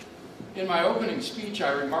 In my opening speech,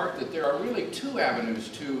 I remarked that there are really 2 avenues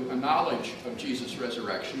to a knowledge of Jesus'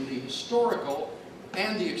 resurrection, the historical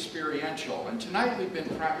and the experiential. And tonight we've been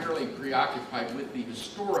primarily preoccupied with the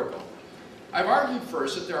historical. I've argued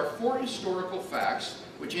first that there are 4 historical facts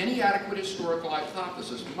which any adequate historical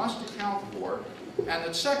hypothesis must account for, and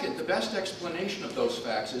that second, the best explanation of those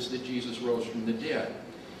facts is that Jesus rose from the dead.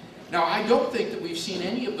 Now, I don't think that we've seen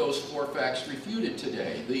any of those 4 facts refuted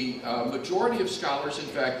today. The majority of scholars, in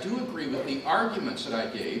fact, do agree with the arguments that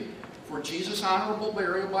I gave for Jesus' honorable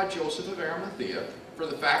burial by Joseph of Arimathea, for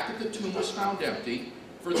the fact that the tomb was found empty,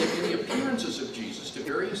 for the appearances of Jesus to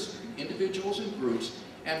various individuals and groups,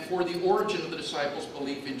 and for the origin of the disciples'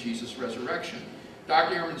 belief in Jesus' resurrection.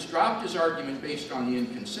 Dr. Ehrman's dropped his argument based on the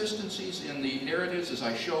inconsistencies in the narratives, as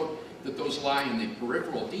I showed that those lie in the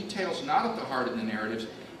peripheral details, not at the heart of the narratives,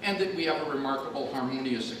 and that we have a remarkable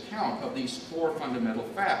harmonious account of these 4 fundamental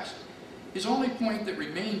facts. His only point that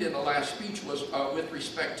remained in the last speech was with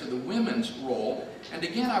respect to the women's role, and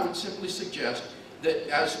again I would simply suggest that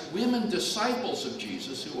as women disciples of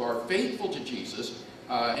Jesus who are faithful to Jesus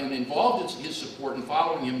and involved in his support and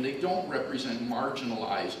following him, they don't represent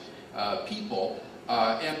marginalized people.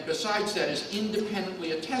 And besides that, is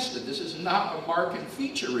independently attested. This is not a mark and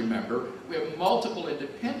feature, remember. We have multiple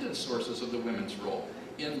independent sources of the women's role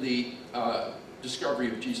in the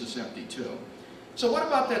discovery of Jesus' empty tomb. So what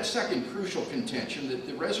about that second crucial contention that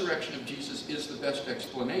the resurrection of Jesus is the best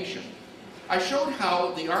explanation? I showed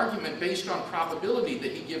how the argument based on probability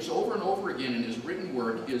that he gives over and over again in his written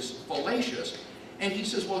word is fallacious. And he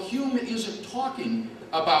says, well, Hume isn't talking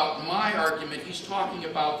about my argument, he's talking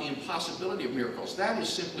about the impossibility of miracles. That is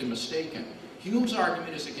simply mistaken. Hume's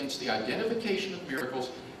argument is against the identification of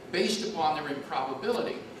miracles based upon their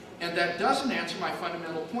improbability. And that doesn't answer my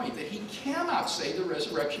fundamental point, that he cannot say the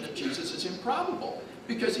resurrection of Jesus is improbable,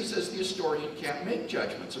 because he says the historian can't make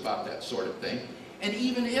judgments about that sort of thing. And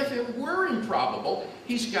even if it were improbable,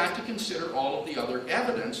 he's got to consider all of the other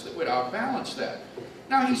evidence that would outbalance that.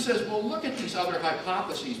 Now he says, well, look at these other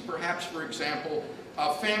hypotheses. Perhaps, for example,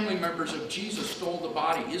 family members of Jesus stole the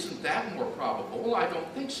body. Isn't that more probable? Well, I don't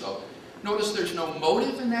think so. Notice there's no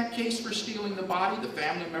motive in that case for stealing the body. The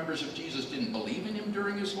family members of Jesus didn't believe in him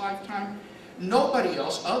during his lifetime. Nobody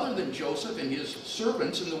else other than Joseph and his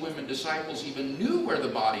servants and the women disciples even knew where the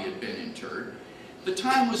body had been interred. The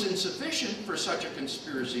time was insufficient for such a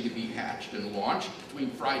conspiracy to be hatched and launched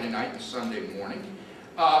between Friday night and Sunday morning.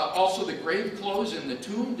 Also, the grave clothes in the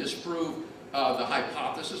tomb disprove the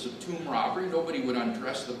hypothesis of tomb robbery. Nobody would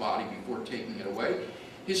undress the body before taking it away.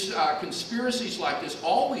 His conspiracies like this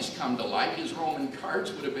always come to light. His Roman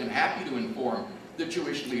guards would have been happy to inform the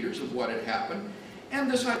Jewish leaders of what had happened. And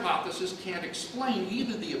this hypothesis can't explain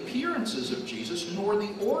either the appearances of Jesus nor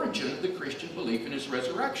the origin of the Christian belief in his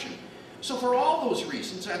resurrection. So for all those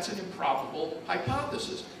reasons, that's an improbable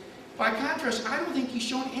hypothesis. By contrast, I don't think he's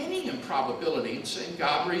shown any improbability in saying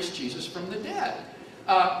God raised Jesus from the dead.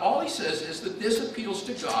 All he says is that this appeals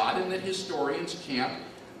to God and that historians can't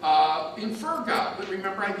infer God. But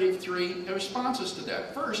remember, I gave 3 responses to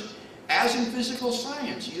that. First, as in physical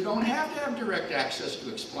science, you don't have to have direct access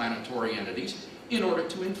to explanatory entities in order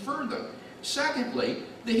to infer them. Secondly,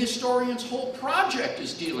 the historian's whole project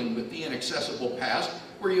is dealing with the inaccessible past,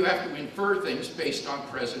 where you have to infer things based on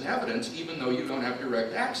present evidence, even though you don't have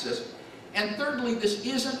direct access. And thirdly, this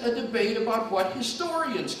isn't a debate about what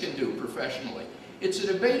historians can do professionally. It's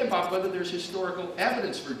a debate about whether there's historical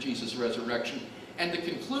evidence for Jesus' resurrection and the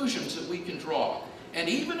conclusions that we can draw. And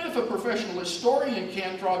even if a professional historian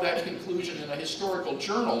can't draw that conclusion in a historical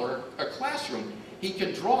journal or a classroom, he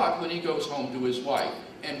can draw it when he goes home to his wife.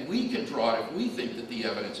 And we can draw it if we think that the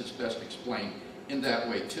evidence is best explained in that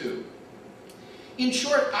way too. In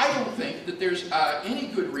short, I don't think that there's any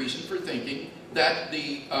good reason for thinking that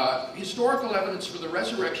the historical evidence for the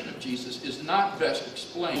resurrection of Jesus is not best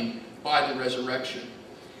explained by the resurrection.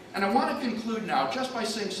 And I want to conclude now just by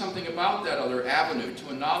saying something about that other avenue to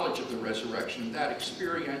a knowledge of the resurrection, that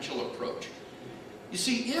experiential approach. You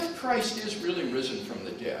see, if Christ is really risen from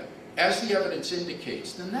the dead, as the evidence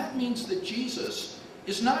indicates, then that means that Jesus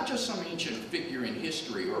is not just some ancient figure in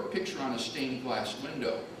history or a picture on a stained glass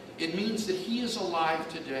window. It means that he is alive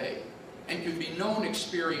today and can be known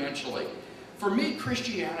experientially. For me,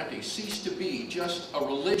 Christianity ceased to be just a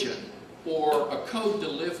religion or a code to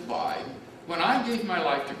live by when I gave my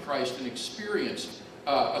life to Christ and experienced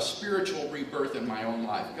a spiritual rebirth in my own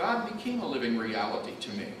life. God became a living reality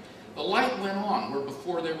to me. The light went on where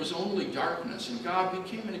before there was only darkness, and God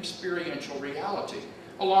became an experiential reality,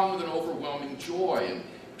 along with an overwhelming joy and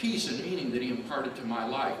peace and meaning that he imparted to my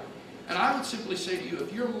life. And I would simply say to you,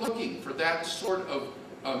 if you're looking for that sort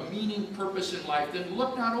of meaning, purpose in life, then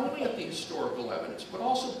look not only at the historical evidence, but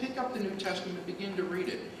also pick up the New Testament, begin to read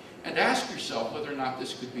it, and ask yourself whether or not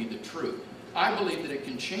this could be the truth. I believe that it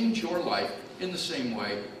can change your life in the same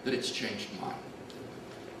way that it's changed mine.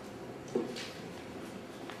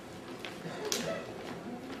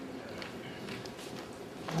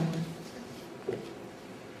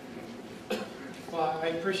 Well, I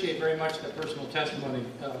appreciate very much that personal testimony,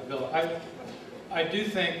 Bill. I do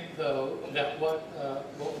think, though, that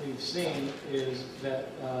what we've seen is that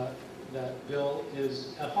Bill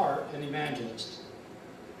is at heart an evangelist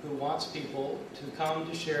who wants people to come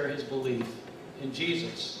to share his belief in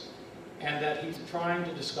Jesus, and that he's trying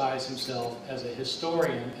to disguise himself as a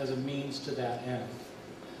historian as a means to that end.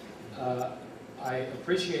 I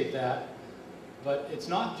appreciate that, but it's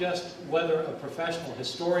not just whether a professional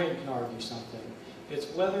historian can argue something. It's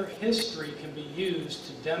whether history can be used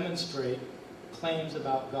to demonstrate claims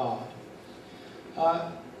about God.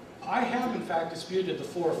 I have, in fact, disputed the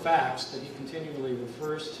 4 facts that he continually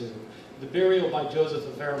refers to. The burial by Joseph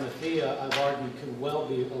of Arimathea, I've argued, could well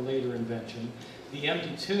be a later invention. The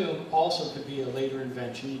empty tomb also could be a later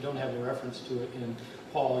invention. You don't have a reference to it in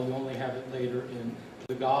Paul. You only have it later in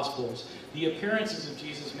the Gospels. The appearances of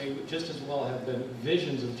Jesus may just as well have been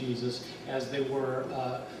visions of Jesus as they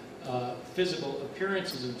were physical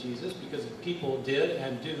appearances of Jesus, because people did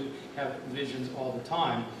and do have visions all the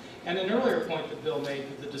time. And an earlier point that Bill made,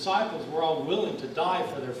 that the disciples were all willing to die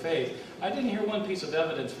for their faith. I didn't hear one piece of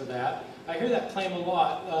evidence for that. I hear that claim a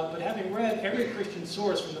lot, but having read every Christian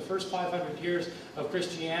source from the first 500 years of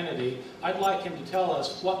Christianity, I'd like him to tell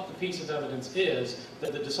us what the piece of evidence is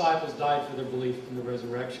that the disciples died for their belief in the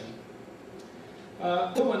resurrection.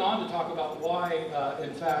 Bill went on to talk about why,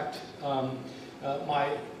 in fact,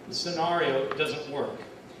 my scenario doesn't work.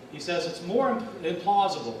 He says it's more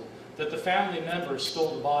implausible that the family members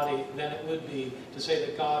stole the body than it would be to say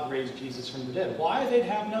that God raised Jesus from the dead. Why? They'd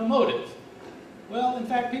have no motive. Well, in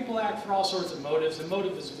fact, people act for all sorts of motives, and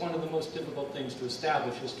motive is one of the most difficult things to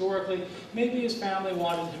establish historically. Maybe his family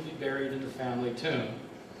wanted him to be buried in the family tomb.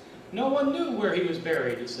 No one knew where he was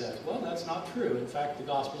buried, he says. Well, that's not true. In fact, the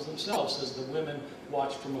Gospels themselves says the women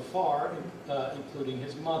watched from afar, including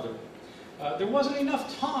his mother. There wasn't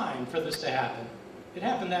enough time for this to happen. It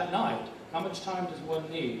happened that night. How much time does one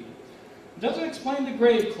need? It doesn't explain the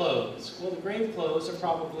grave clothes. Well, the grave clothes are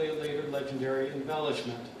probably a later legendary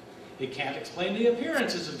embellishment. It can't explain the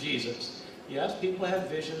appearances of Jesus. Yes, people have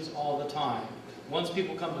visions all the time. Once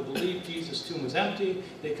people come to believe Jesus' tomb was empty,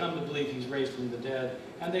 they come to believe he's raised from the dead,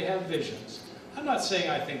 and they have visions. I'm not saying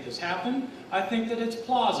I think this happened. I think that it's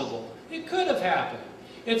plausible. It could have happened.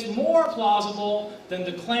 It's more plausible than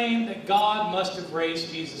the claim that God must have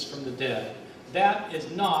raised Jesus from the dead. That is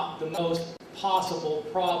not the most possible,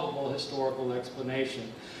 probable historical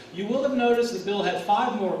explanation. You will have noticed that Bill had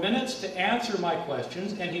 5 more minutes to answer my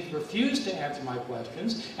questions, and he's refused to answer my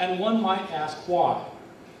questions, and one might ask why.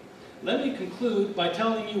 Let me conclude by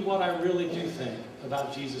telling you what I really do think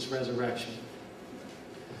about Jesus' resurrection.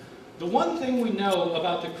 The one thing we know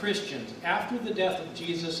about the Christians after the death of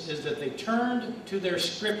Jesus is that they turned to their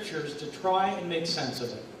scriptures to try and make sense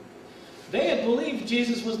of it. They had believed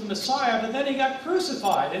Jesus was the Messiah, but then he got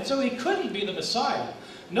crucified, and so he couldn't be the Messiah.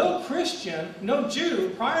 No Christian, no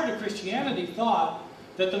Jew prior to Christianity thought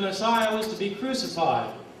that the Messiah was to be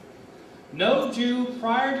crucified. No Jew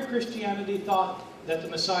prior to Christianity thought that the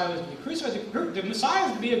Messiah was to be crucified. The Messiah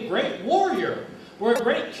was to be a great warrior, or a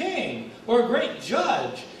great king, or a great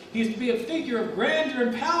judge. He's to be a figure of grandeur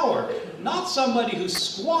and power, not somebody who's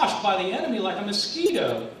squashed by the enemy like a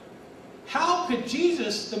mosquito. How could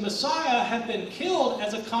Jesus, the Messiah, have been killed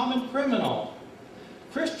as a common criminal?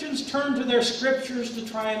 Christians turned to their scriptures to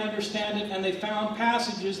try and understand it, and they found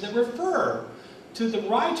passages that refer to the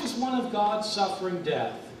righteous one of God suffering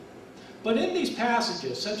death. But in these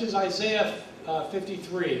passages, such as Isaiah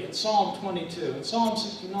 53, and Psalm 22, and Psalm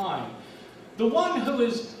 69, the one who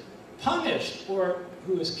is punished or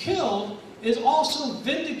who is killed is also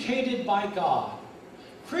vindicated by God.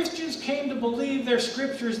 Christians came to believe their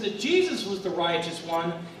scriptures that Jesus was the righteous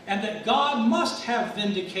one and that God must have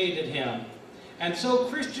vindicated him. And so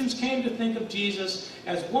Christians came to think of Jesus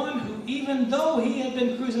as one who, even though he had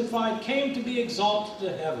been crucified, came to be exalted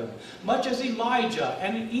to heaven, much as Elijah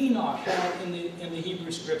and Enoch had in the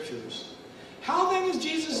Hebrew scriptures. How then is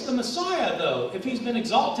Jesus the Messiah, though, if he's been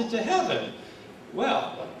exalted to heaven?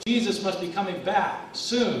 Well, Jesus must be coming back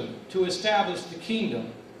soon to establish the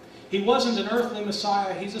kingdom. He wasn't an earthly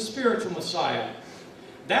Messiah, he's a spiritual Messiah.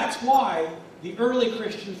 That's why the early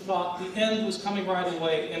Christians thought the end was coming right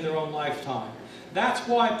away in their own lifetime. That's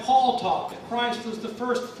why Paul taught that Christ was the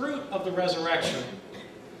first fruit of the resurrection.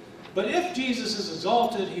 But if Jesus is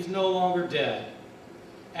exalted, he's no longer dead.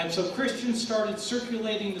 And so Christians started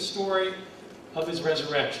circulating the story of his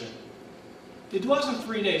resurrection. It wasn't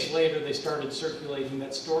 3 days later they started circulating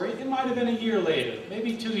that story. It might have been a year later,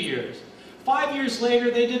 maybe 2 years. 5 years later,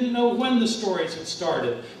 they didn't know when the stories had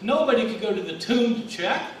started. Nobody could go to the tomb to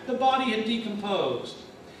check. The body had decomposed.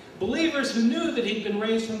 Believers who knew that he'd been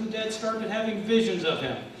raised from the dead started having visions of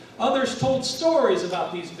him. Others told stories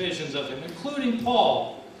about these visions of him, including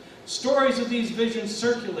Paul. Stories of these visions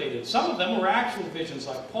circulated. Some of them were actual visions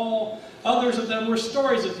like Paul. Others of them were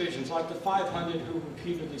stories of visions like the 500 who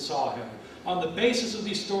repeatedly saw him. On the basis of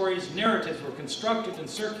these stories, narratives were constructed and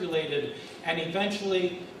circulated, and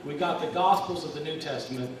eventually we got the Gospels of the New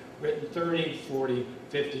Testament written 30, 40,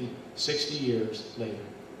 50, 60 years later.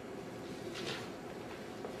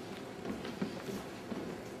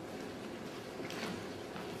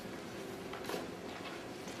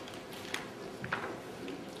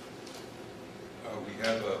 We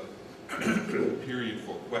have a period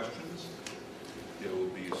for questions. There will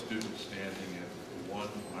be a student standing at one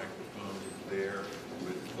microphone there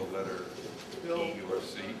with the letter E or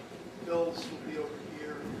C. Bill's will be over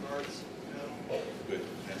here, cards. Good.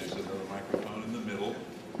 And there's another microphone in the middle.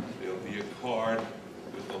 There'll be a card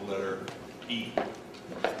with the letter E.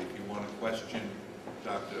 If you want to question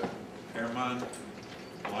Dr. Herman,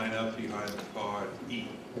 line up behind the card E.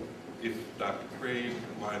 If Dr. Craig,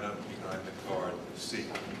 line up behind the card C.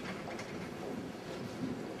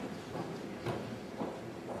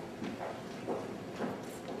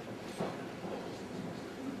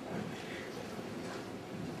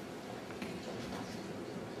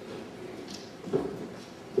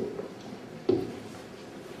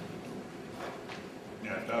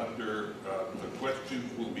 The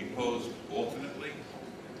questions will be posed alternately.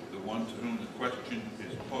 The one to whom the question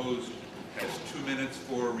is posed has 2 minutes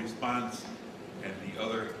for a response, and the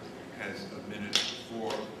other has a minute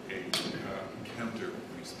for a counter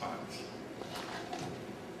response.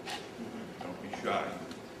 Don't be shy.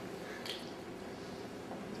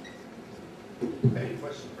 Any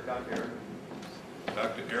questions for Dr. Ehrman?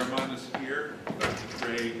 Dr. Ehrman is here, Dr.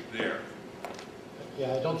 Craig there.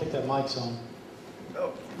 Yeah, I don't think that mic's on.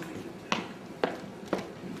 Oh.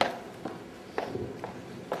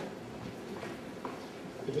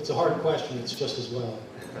 If it's a hard question, it's just as well.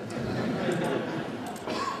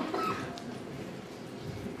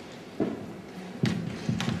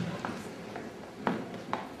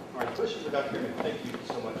 All right, question for Dr. Ehrman. Thank you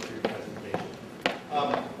so much for your presentation.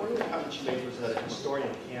 One of the comments you made was that a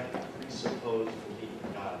historian can't presuppose belief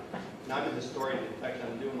in God. Now, I'm a historian. In fact,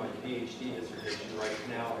 I'm doing my PhD dissertation right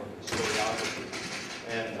now in historiography.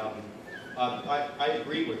 And I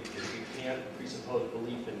agree with you. You can't presuppose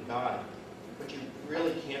belief in God. But you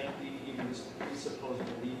really can't even presuppose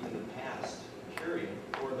belief in the past, period,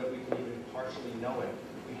 or that we can even partially know it.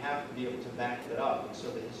 We have to be able to back that up. And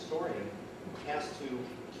so the historian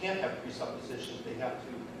can't have presuppositions. They have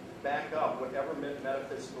to back up whatever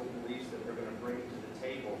metaphysical beliefs that they're going to bring to the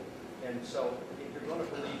table. And so if you're going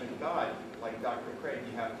to believe in God, like Dr. Craig,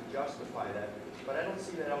 you have to justify that. But I don't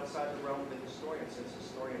see that outside the realm of the historian, since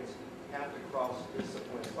historians have to cross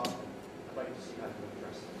disciplines often. I'd like to see how you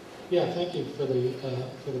address that. Yeah, thank you for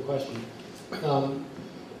the question.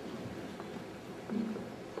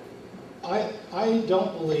 I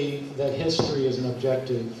don't believe that history is an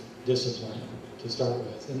objective discipline to start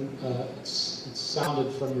with, and it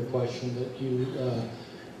sounded from your question that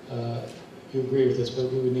you agree with this,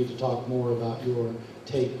 but we would need to talk more about your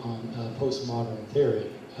take on postmodern theory.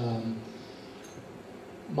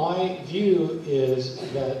 My view is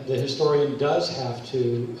that the historian does have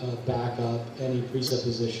to back up any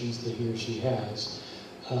presuppositions that he or she has.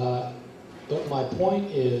 But my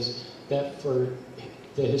point is that for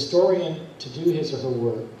the historian to do his or her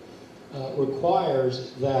work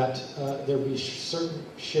requires that there be certain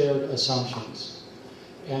shared assumptions.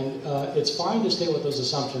 And it's fine to state what those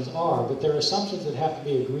assumptions are, but they're assumptions that have to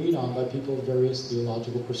be agreed on by people of various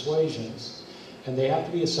theological persuasions. And they have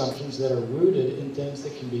to be assumptions that are rooted in things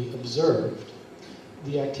that can be observed.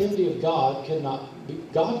 The activity of God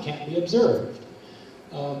God can't be observed.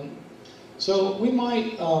 So we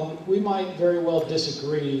might very well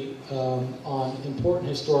disagree on important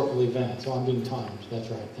historical events. Oh, I'm being timed. That's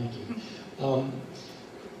right. Thank you.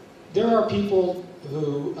 There are people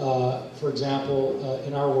who, for example,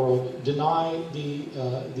 in our world, deny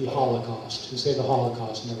the Holocaust, who say the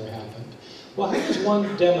Holocaust never happened. Well, how does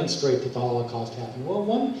one demonstrate that the Holocaust happened? Well,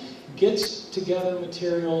 one gets together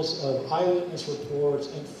materials of eyewitness reports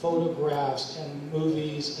and photographs and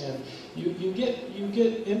movies, and you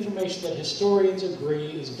get information that historians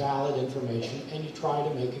agree is valid information, and you try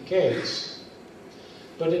to make a case.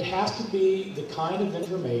 But it has to be the kind of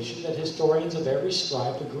information that historians of every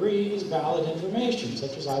stripe agree is valid information,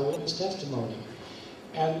 such as eyewitness testimony.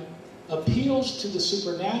 And appeals to the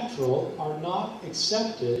supernatural are not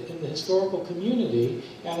accepted in the historical community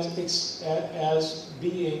as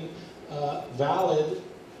being valid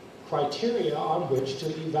criteria on which to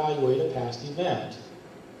evaluate a past event.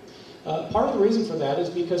 Part of the reason for that is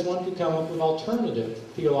because one could come up with alternative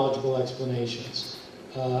theological explanations.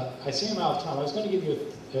 I see I'm out of time. I was going to give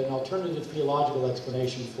you an alternative theological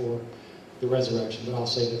explanation for the resurrection, but I'll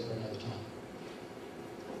save it for another time.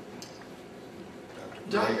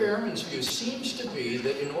 Dr. Ehrman's view seems to be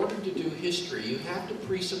that in order to do history, you have to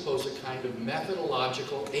presuppose a kind of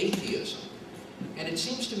methodological atheism. And it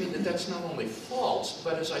seems to me that that's not only false,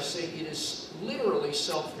 but as I say, it is literally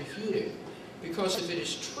self-refuting. Because if it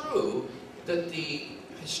is true that the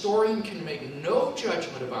historian can make no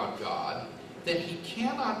judgment about God, then he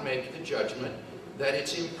cannot make the judgment that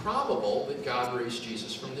it's improbable that God raised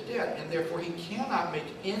Jesus from the dead. And therefore he cannot make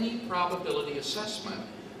any probability assessment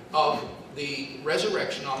of the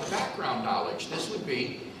resurrection on the background knowledge. This would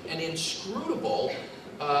be an inscrutable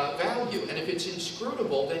value. And if it's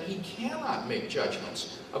inscrutable, then he cannot make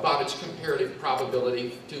judgments about its comparative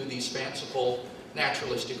probability to these fanciful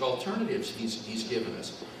naturalistic alternatives he's given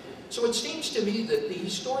us. So it seems to me that the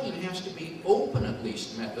historian has to be open, at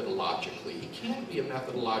least methodologically. He can't be a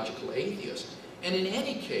methodological atheist. And in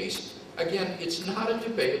any case, again, it's not a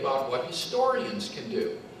debate about what historians can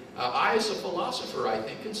do. I, as a philosopher, I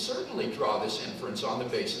think, can certainly draw this inference on the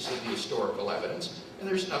basis of the historical evidence, and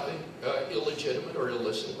there's nothing illegitimate or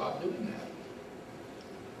illicit about doing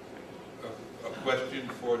that. A question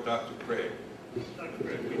for Dr. Craig. Dr.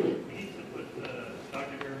 Craig, we need to put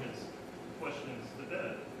Dr. Ehrman's questions to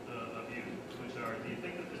bed of you, which are, do you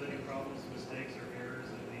think that there's any problems, mistakes, or errors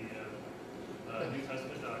in the New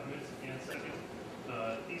Testament documents? And second,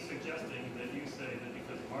 he's suggesting that you say that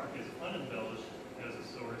because Mark is unembellished as a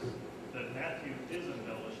source, that Matthew is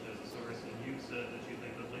embellished as a source, and you said that you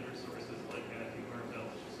think that later sources like Matthew are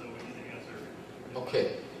embellished. So we need to answer.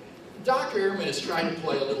 Okay. Dr. Ehrman is trying to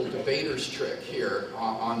play a little debater's trick here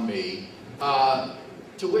on me,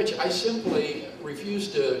 to which I simply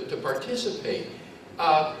refuse to participate.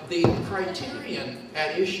 The criterion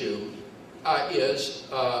at issue is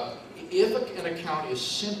if an account is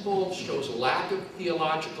simple, shows a lack of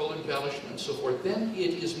theological embellishment, and so forth, then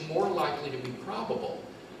it is more likely to be probable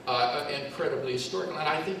and credibly historical. And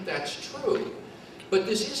I think that's true. But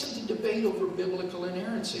this isn't a debate over biblical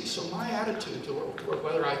inerrancy. So my attitude toward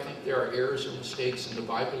whether I think there are errors or mistakes in the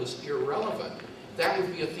Bible is irrelevant. That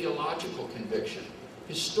would be a theological conviction.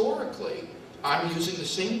 Historically, I'm using the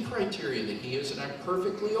same criteria that he is, and I'm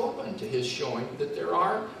perfectly open to his showing that there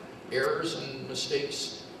are errors and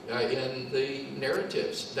mistakes in the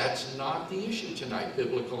narratives. That's not the issue tonight,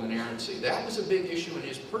 biblical inerrancy. That was a big issue in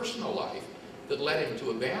his personal life that led him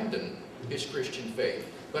to abandon his Christian faith.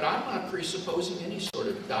 But I'm not presupposing any sort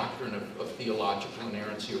of doctrine of theological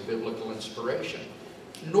inerrancy or biblical inspiration.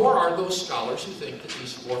 Nor are those scholars who think that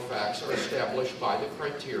these four facts are established by the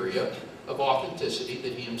criteria of authenticity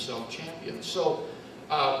that he himself champions. So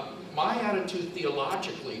my attitude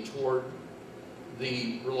theologically toward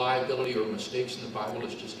the reliability or mistakes in the Bible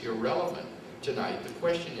is just irrelevant tonight. The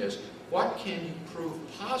question is, what can you prove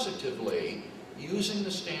positively using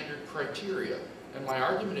the standard criteria? And my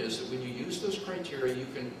argument is that when you use those criteria, you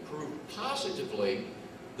can prove positively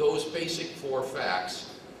those basic four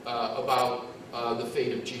facts about the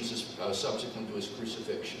fate of Jesus subsequent to his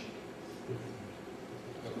crucifixion.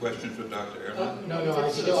 A question for Dr. Ehrman? No, I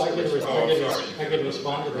can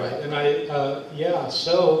respond to that. And I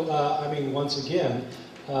mean, once again,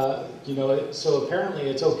 so apparently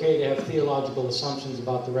it's okay to have theological assumptions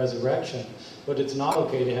about the resurrection, but it's not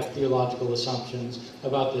okay to have theological assumptions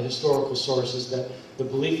about the historical sources that the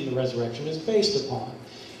belief in the resurrection is based upon.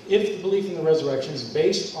 If the belief in the resurrection is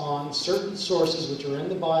based on certain sources which are in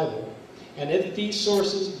the Bible, and if these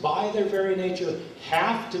sources, by their very nature,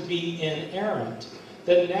 have to be inerrant,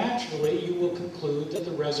 then naturally you will conclude that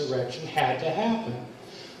the resurrection had to happen.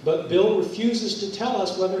 But Bill refuses to tell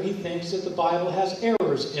us whether he thinks that the Bible has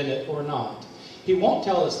errors in it or not. He won't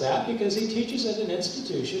tell us that because he teaches at an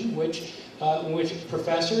institution which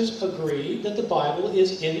professors agree that the Bible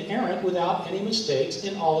is inerrant without any mistakes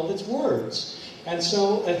in all of its words. And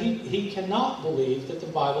so he cannot believe that the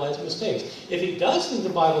Bible has mistakes. If he does think the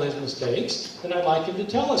Bible has mistakes, then I'd like him to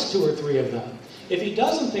tell us 2 or 3 of them. If he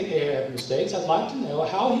doesn't think they have mistakes, I'd like to know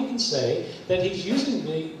how he can say that he's using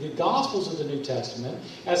the Gospels of the New Testament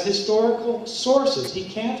as historical sources. He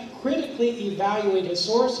can't critically evaluate his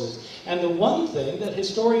sources. And the one thing that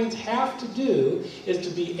historians have to do is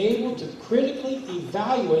to be able to critically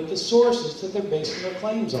evaluate the sources that they're basing their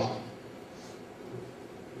claims on.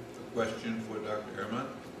 A question for Dr. Ehrman?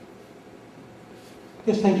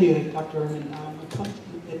 Yes, thank you, Dr. Ehrman. A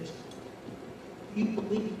question is, do you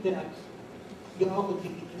believe that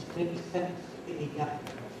theology is in any sense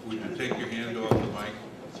Would you take your hand off the mic?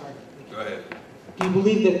 Sorry. Go ahead. Do you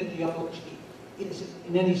believe that theology is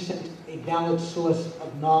in any sense a valid source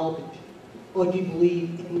of knowledge? Or do you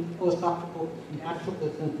believe in philosophical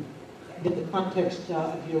naturalism? And in the context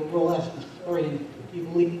of your role as a historian, do you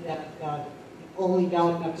believe that the only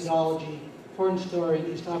valid methodology for a historian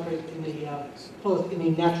is to operate in a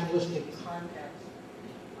naturalistic context?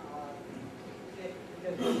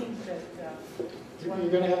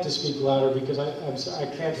 You're going to have to speak louder because I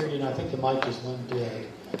can't hear you, and I think the mic just went dead.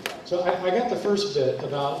 So I got the first bit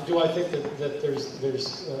about do I think that that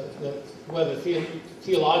whether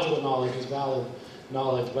theological knowledge is valid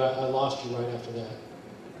knowledge, but I lost you right after that.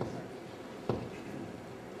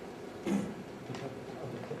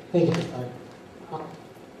 Thank you.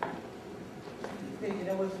 Thank you.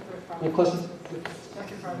 That was the first part. My question. The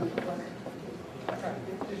second part of the question.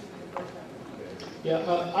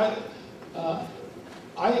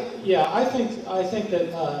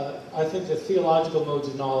 I think that theological modes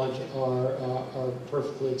of knowledge are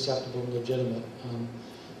perfectly acceptable and legitimate.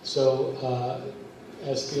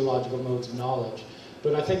 As theological modes of knowledge,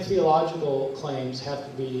 but I think theological claims have to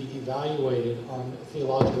be evaluated on a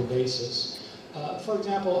theological basis. For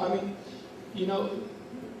example, I mean,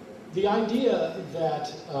 the idea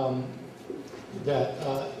that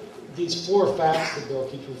these 4 facts that Bill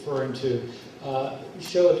keeps referring to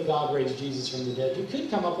show that God raised Jesus from the dead. You could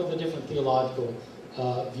come up with a different theological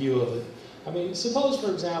view of it. I mean, suppose, for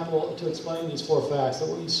example, to explain these 4 facts, that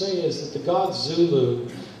what you say is that the god Zulu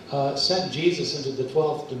sent Jesus into the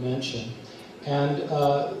 12th dimension. And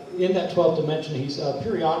in that 12th dimension, he's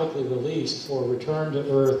periodically released for return to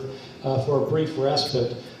Earth for a brief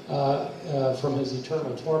respite from his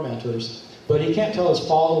eternal tormentors. But he can't tell his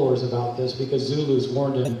followers about this because Zulu's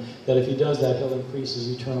warned him that if he does that, he'll increase his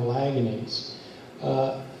eternal agonies.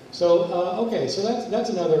 So that's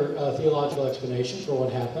another theological explanation for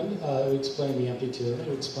what happened. It would explain the empty tomb. It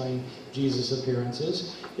would explain Jesus'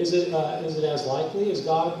 appearances. Is it as likely as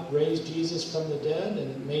God raised Jesus from the dead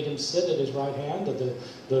and made him sit at his right hand, that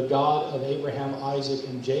the God of Abraham, Isaac,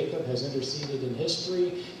 and Jacob has interceded in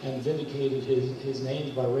history and vindicated his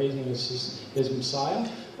name by raising his Messiah?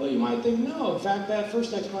 Well, you might think no. In fact, that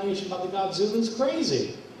first explanation about the god Zulu is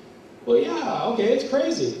crazy. Well, yeah, okay, it's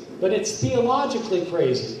crazy. But it's theologically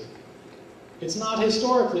crazy. It's not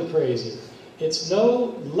historically crazy. It's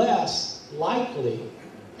no less likely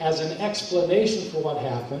as an explanation for what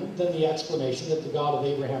happened than the explanation that the God of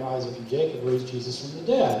Abraham, Isaac, and Jacob raised Jesus from the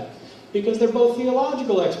dead. Because they're both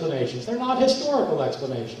theological explanations. They're not historical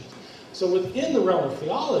explanations. So within the realm of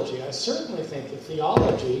theology, I certainly think that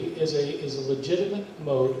theology is a legitimate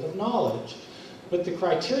mode of knowledge. But the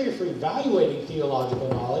criteria for evaluating theological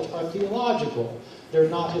knowledge are theological. They're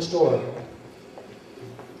not historical.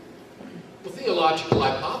 Well, theological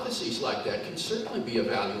hypotheses like that can certainly be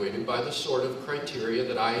evaluated by the sort of criteria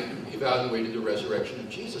that I evaluated the resurrection of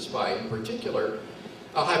Jesus by. In particular,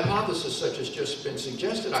 a hypothesis such as just been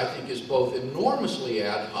suggested, I think, is both enormously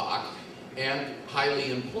ad hoc and highly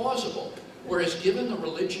implausible. Whereas given the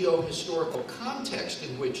religio-historical context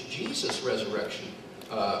in which Jesus' resurrection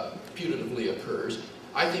putatively occurs,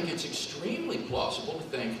 I think it's extremely plausible to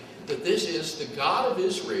think that this is the God of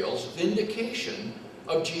Israel's vindication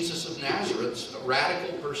of Jesus of Nazareth's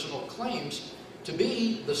radical personal claims to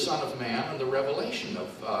be the Son of Man and the revelation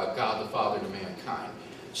of God the Father to mankind.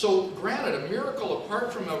 So granted, a miracle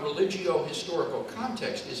apart from a religio-historical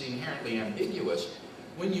context is inherently ambiguous.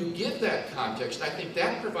 When you give that context, I think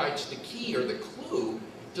that provides the key or the clue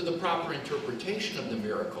to the proper interpretation of the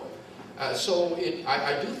miracle. I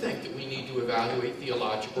do think that we need to evaluate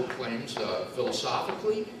theological claims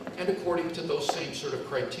philosophically and according to those same sort of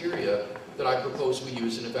criteria that I propose we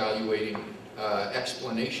use in evaluating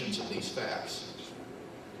explanations of these facts.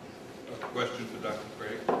 A question for Dr.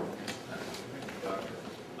 Craig. Doctor.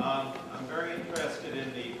 I'm very interested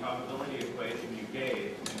in the probability equation you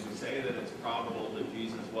gave. When you say that it's probable that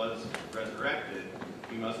Jesus was resurrected,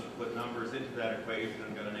 you must have put numbers into that equation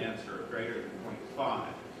and got an answer of greater than 0.5.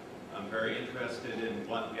 I'm very interested in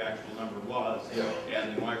what the actual number was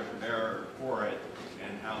and the margin of error for it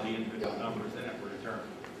and how the individual numbers in it were determined.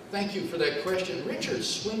 Thank you for that question. Richard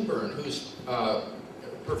Swinburne, who's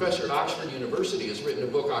professor at Oxford University, has written a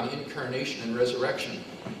book on incarnation and resurrection,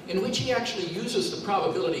 in which he actually uses the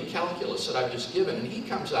probability calculus that I've just given, and he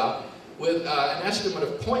comes out with an estimate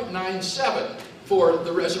of 0.97 for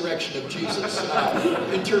the resurrection of Jesus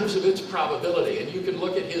in terms of its probability, and you can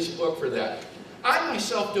look at his book for that. I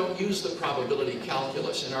myself don't use the probability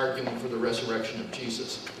calculus in arguing for the resurrection of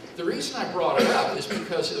Jesus. The reason I brought it up is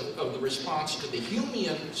because of the response to the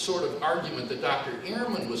Humean sort of argument that Dr.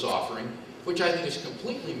 Ehrman was offering, which I think is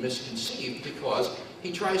completely misconceived because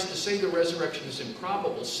he tries to say the resurrection is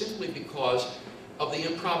improbable simply because of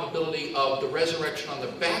the improbability of the resurrection on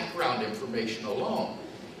the background information alone.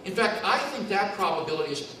 In fact, I think that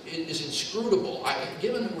probability is inscrutable.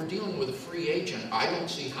 Given that we're dealing with a free agent, I don't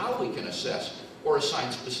see how we can assess or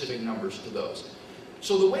assign specific numbers to those.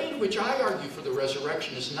 So the way in which I argue for the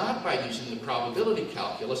resurrection is not by using the probability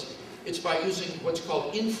calculus, it's by using what's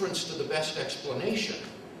called inference to the best explanation,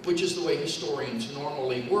 which is the way historians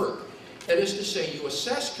normally work. That is to say, you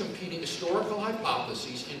assess competing historical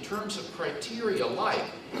hypotheses in terms of criteria like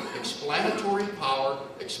explanatory power,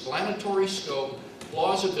 explanatory scope,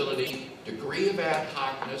 plausibility, degree of ad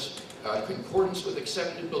hocness, concordance with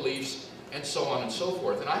accepted beliefs, and so on and so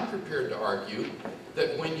forth. And I'm prepared to argue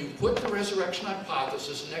that when you put the resurrection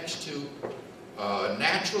hypothesis next to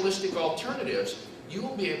naturalistic alternatives, you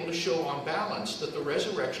will be able to show on balance that the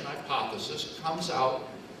resurrection hypothesis comes out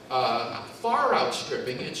far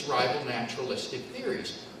outstripping its rival naturalistic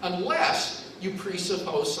theories, unless you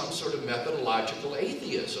presuppose some sort of methodological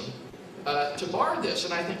atheism to bar this.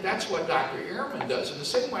 And I think that's what Dr. Ehrman does. In the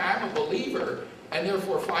same way I'm a believer and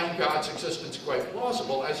therefore find God's existence quite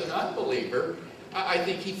plausible, as an unbeliever, I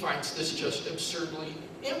think he finds this just absurdly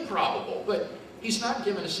improbable. But he's not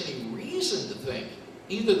given us any reason to think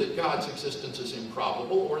either that God's existence is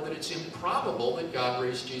improbable or that it's improbable that God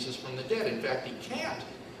raised Jesus from the dead. In fact, he can't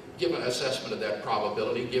give an assessment of that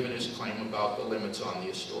probability given his claim about the limits on the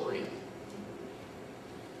historian.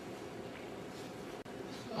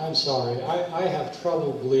 I'm sorry, I have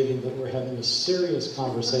trouble believing that we're having a serious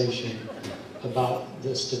conversation about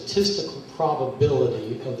the statistical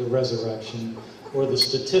probability of the resurrection or the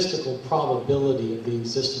statistical probability of the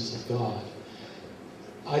existence of God.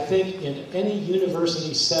 I think in any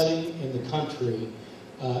university setting in the country,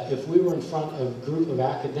 if we were in front of a group of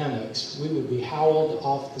academics, we would be howled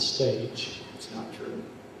off the stage. It's not true.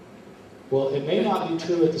 Well, it may not be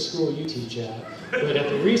true at the school you teach at, but at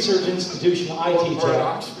the research institution I teach or at at.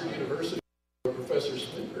 Oxford University, where Professor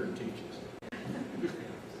Swinburne teaches.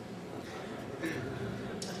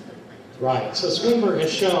 Right. So Swinburne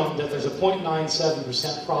has shown that there's a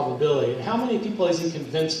 0.97% probability. And how many people has he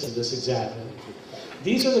convinced of this exactly?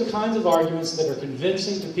 These are the kinds of arguments that are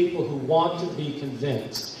convincing to people who want to be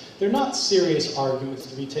convinced. They're not serious arguments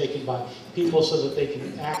to be taken by people so that they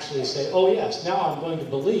can actually say, oh yes, now I'm going to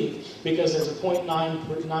believe because there's a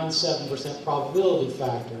 0.97% probability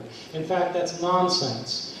factor. In fact, that's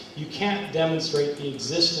nonsense. You can't demonstrate the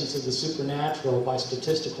existence of the supernatural by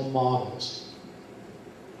statistical models.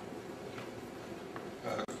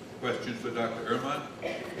 Question for Dr. Ehrman.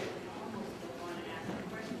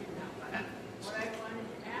 What I wanted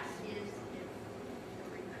to ask is if the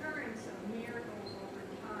recurrence of miracles over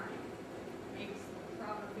time makes the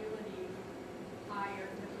probability higher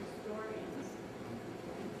than historians.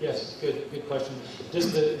 Yes, good question.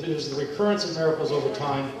 Does the recurrence of miracles over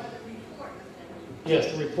time?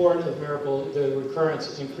 Yes, the report of the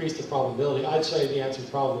recurrence increase the probability? I'd say the answer is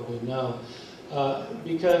probably no.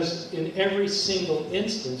 Because in every single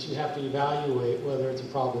instance you have to evaluate whether it's a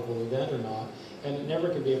probable event or not, and it never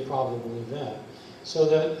can be a probable event. So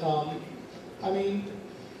that I mean,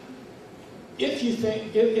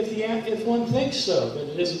 if one thinks so,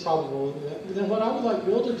 that it is probable, then what I would like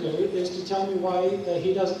Bill to do is to tell me why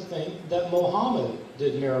he doesn't think that Muhammad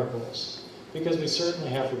did miracles, because we certainly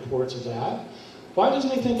have reports of that. Why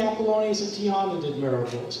doesn't he think Apollonius of Tyana did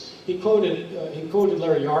miracles? He quoted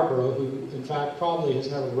Larry Yarborough, who in fact probably has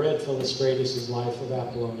never read Philostratus' Life of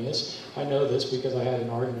Apollonius. I know this because I had an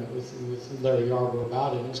argument with Larry Yarborough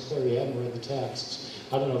about it, and it's clear he hadn't read the texts.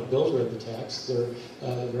 I don't know if Bill's read the texts. They're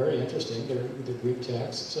very interesting. They're Greek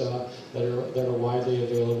texts that are widely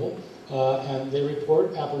available. And they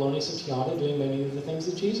report Apollonius of Tyana doing many of the things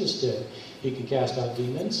that Jesus did. He could cast out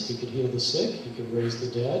demons, he could heal the sick, he could raise the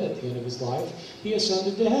dead at the end of his life. He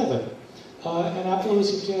ascended to heaven. And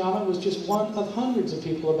Apollonius of Tyana was just one of hundreds of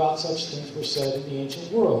people about such things were said in the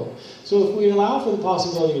ancient world. So if we allow for the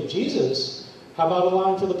possibility of Jesus, how about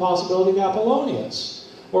allowing for the possibility of Apollonius?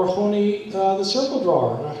 Or Honi the circle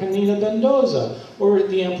drawer, or Hanina Mendoza, or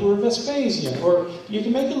the Emperor Vespasian, or you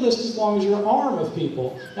can make a list as long as your arm of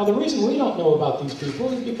people. Now the reason we don't know about these people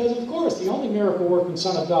is because, of course, the only miracle-working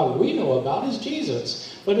Son of God we know about is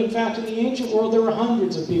Jesus. But in fact, in the ancient world, there were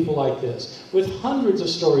hundreds of people like this, with hundreds of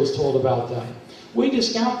stories told about them. We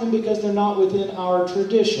discount them because they're not within our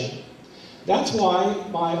tradition. That's why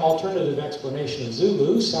my alternative explanation of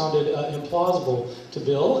Zulu sounded implausible to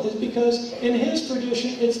Bill, is because in his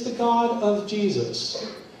tradition, it's the God of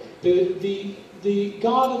Jesus. The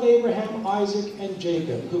God of Abraham, Isaac, and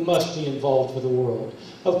Jacob, who must be involved for the world.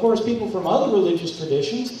 Of course, people from other religious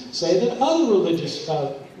traditions say that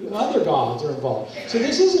other gods are involved. So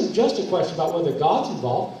this isn't just a question about whether God's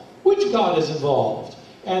involved. Which God is involved?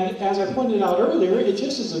 And as I pointed out earlier, it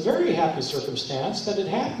just is a very happy circumstance that it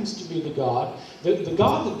happens to be the God. The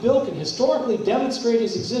God that Bill can historically demonstrate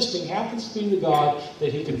as existing happens to be the God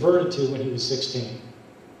that he converted to when he was 16.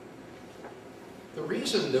 The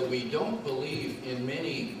reason that we don't believe in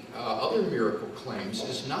many other miracle claims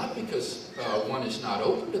is not because one is not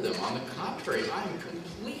open to them. On the contrary, I am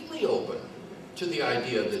completely open to the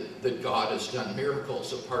idea that God has done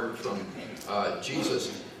miracles apart from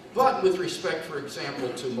Jesus. But with respect, for example,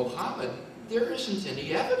 to Muhammad, there isn't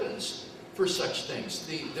any evidence for such things.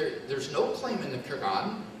 There's no claim in the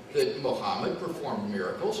Quran that Muhammad performed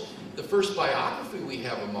miracles. The first biography we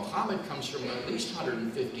have of Muhammad comes from at least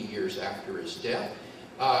 150 years after his death.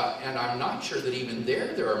 And I'm not sure that even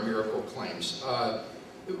there are miracle claims.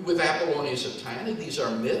 With Apollonius of Tyana, these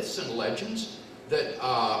are myths and legends that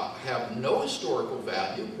have no historical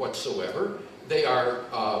value whatsoever. They are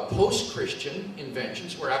post-Christian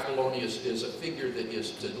inventions where Apollonius is a figure that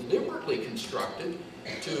is deliberately constructed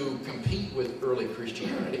to compete with early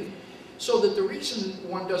Christianity. So that the reason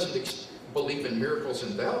one doesn't believe in miracles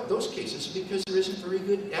in those cases is because there isn't very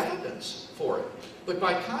good evidence for it. But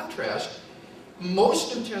by contrast,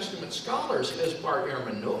 most New Testament scholars, as Bart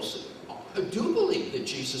Ehrman knows, do believe that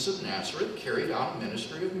Jesus of Nazareth carried out a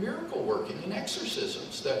ministry of miracle working and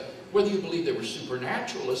exorcisms. That whether you believe they were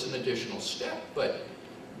supernatural is an additional step, but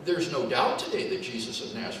there's no doubt today that Jesus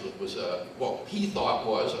of Nazareth was he thought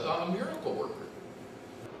was a miracle worker.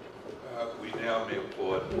 We now may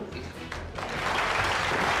applaud.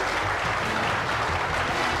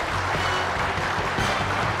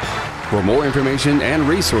 For more information and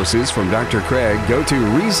resources from Dr. Craig, go to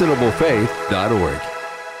reasonablefaith.org.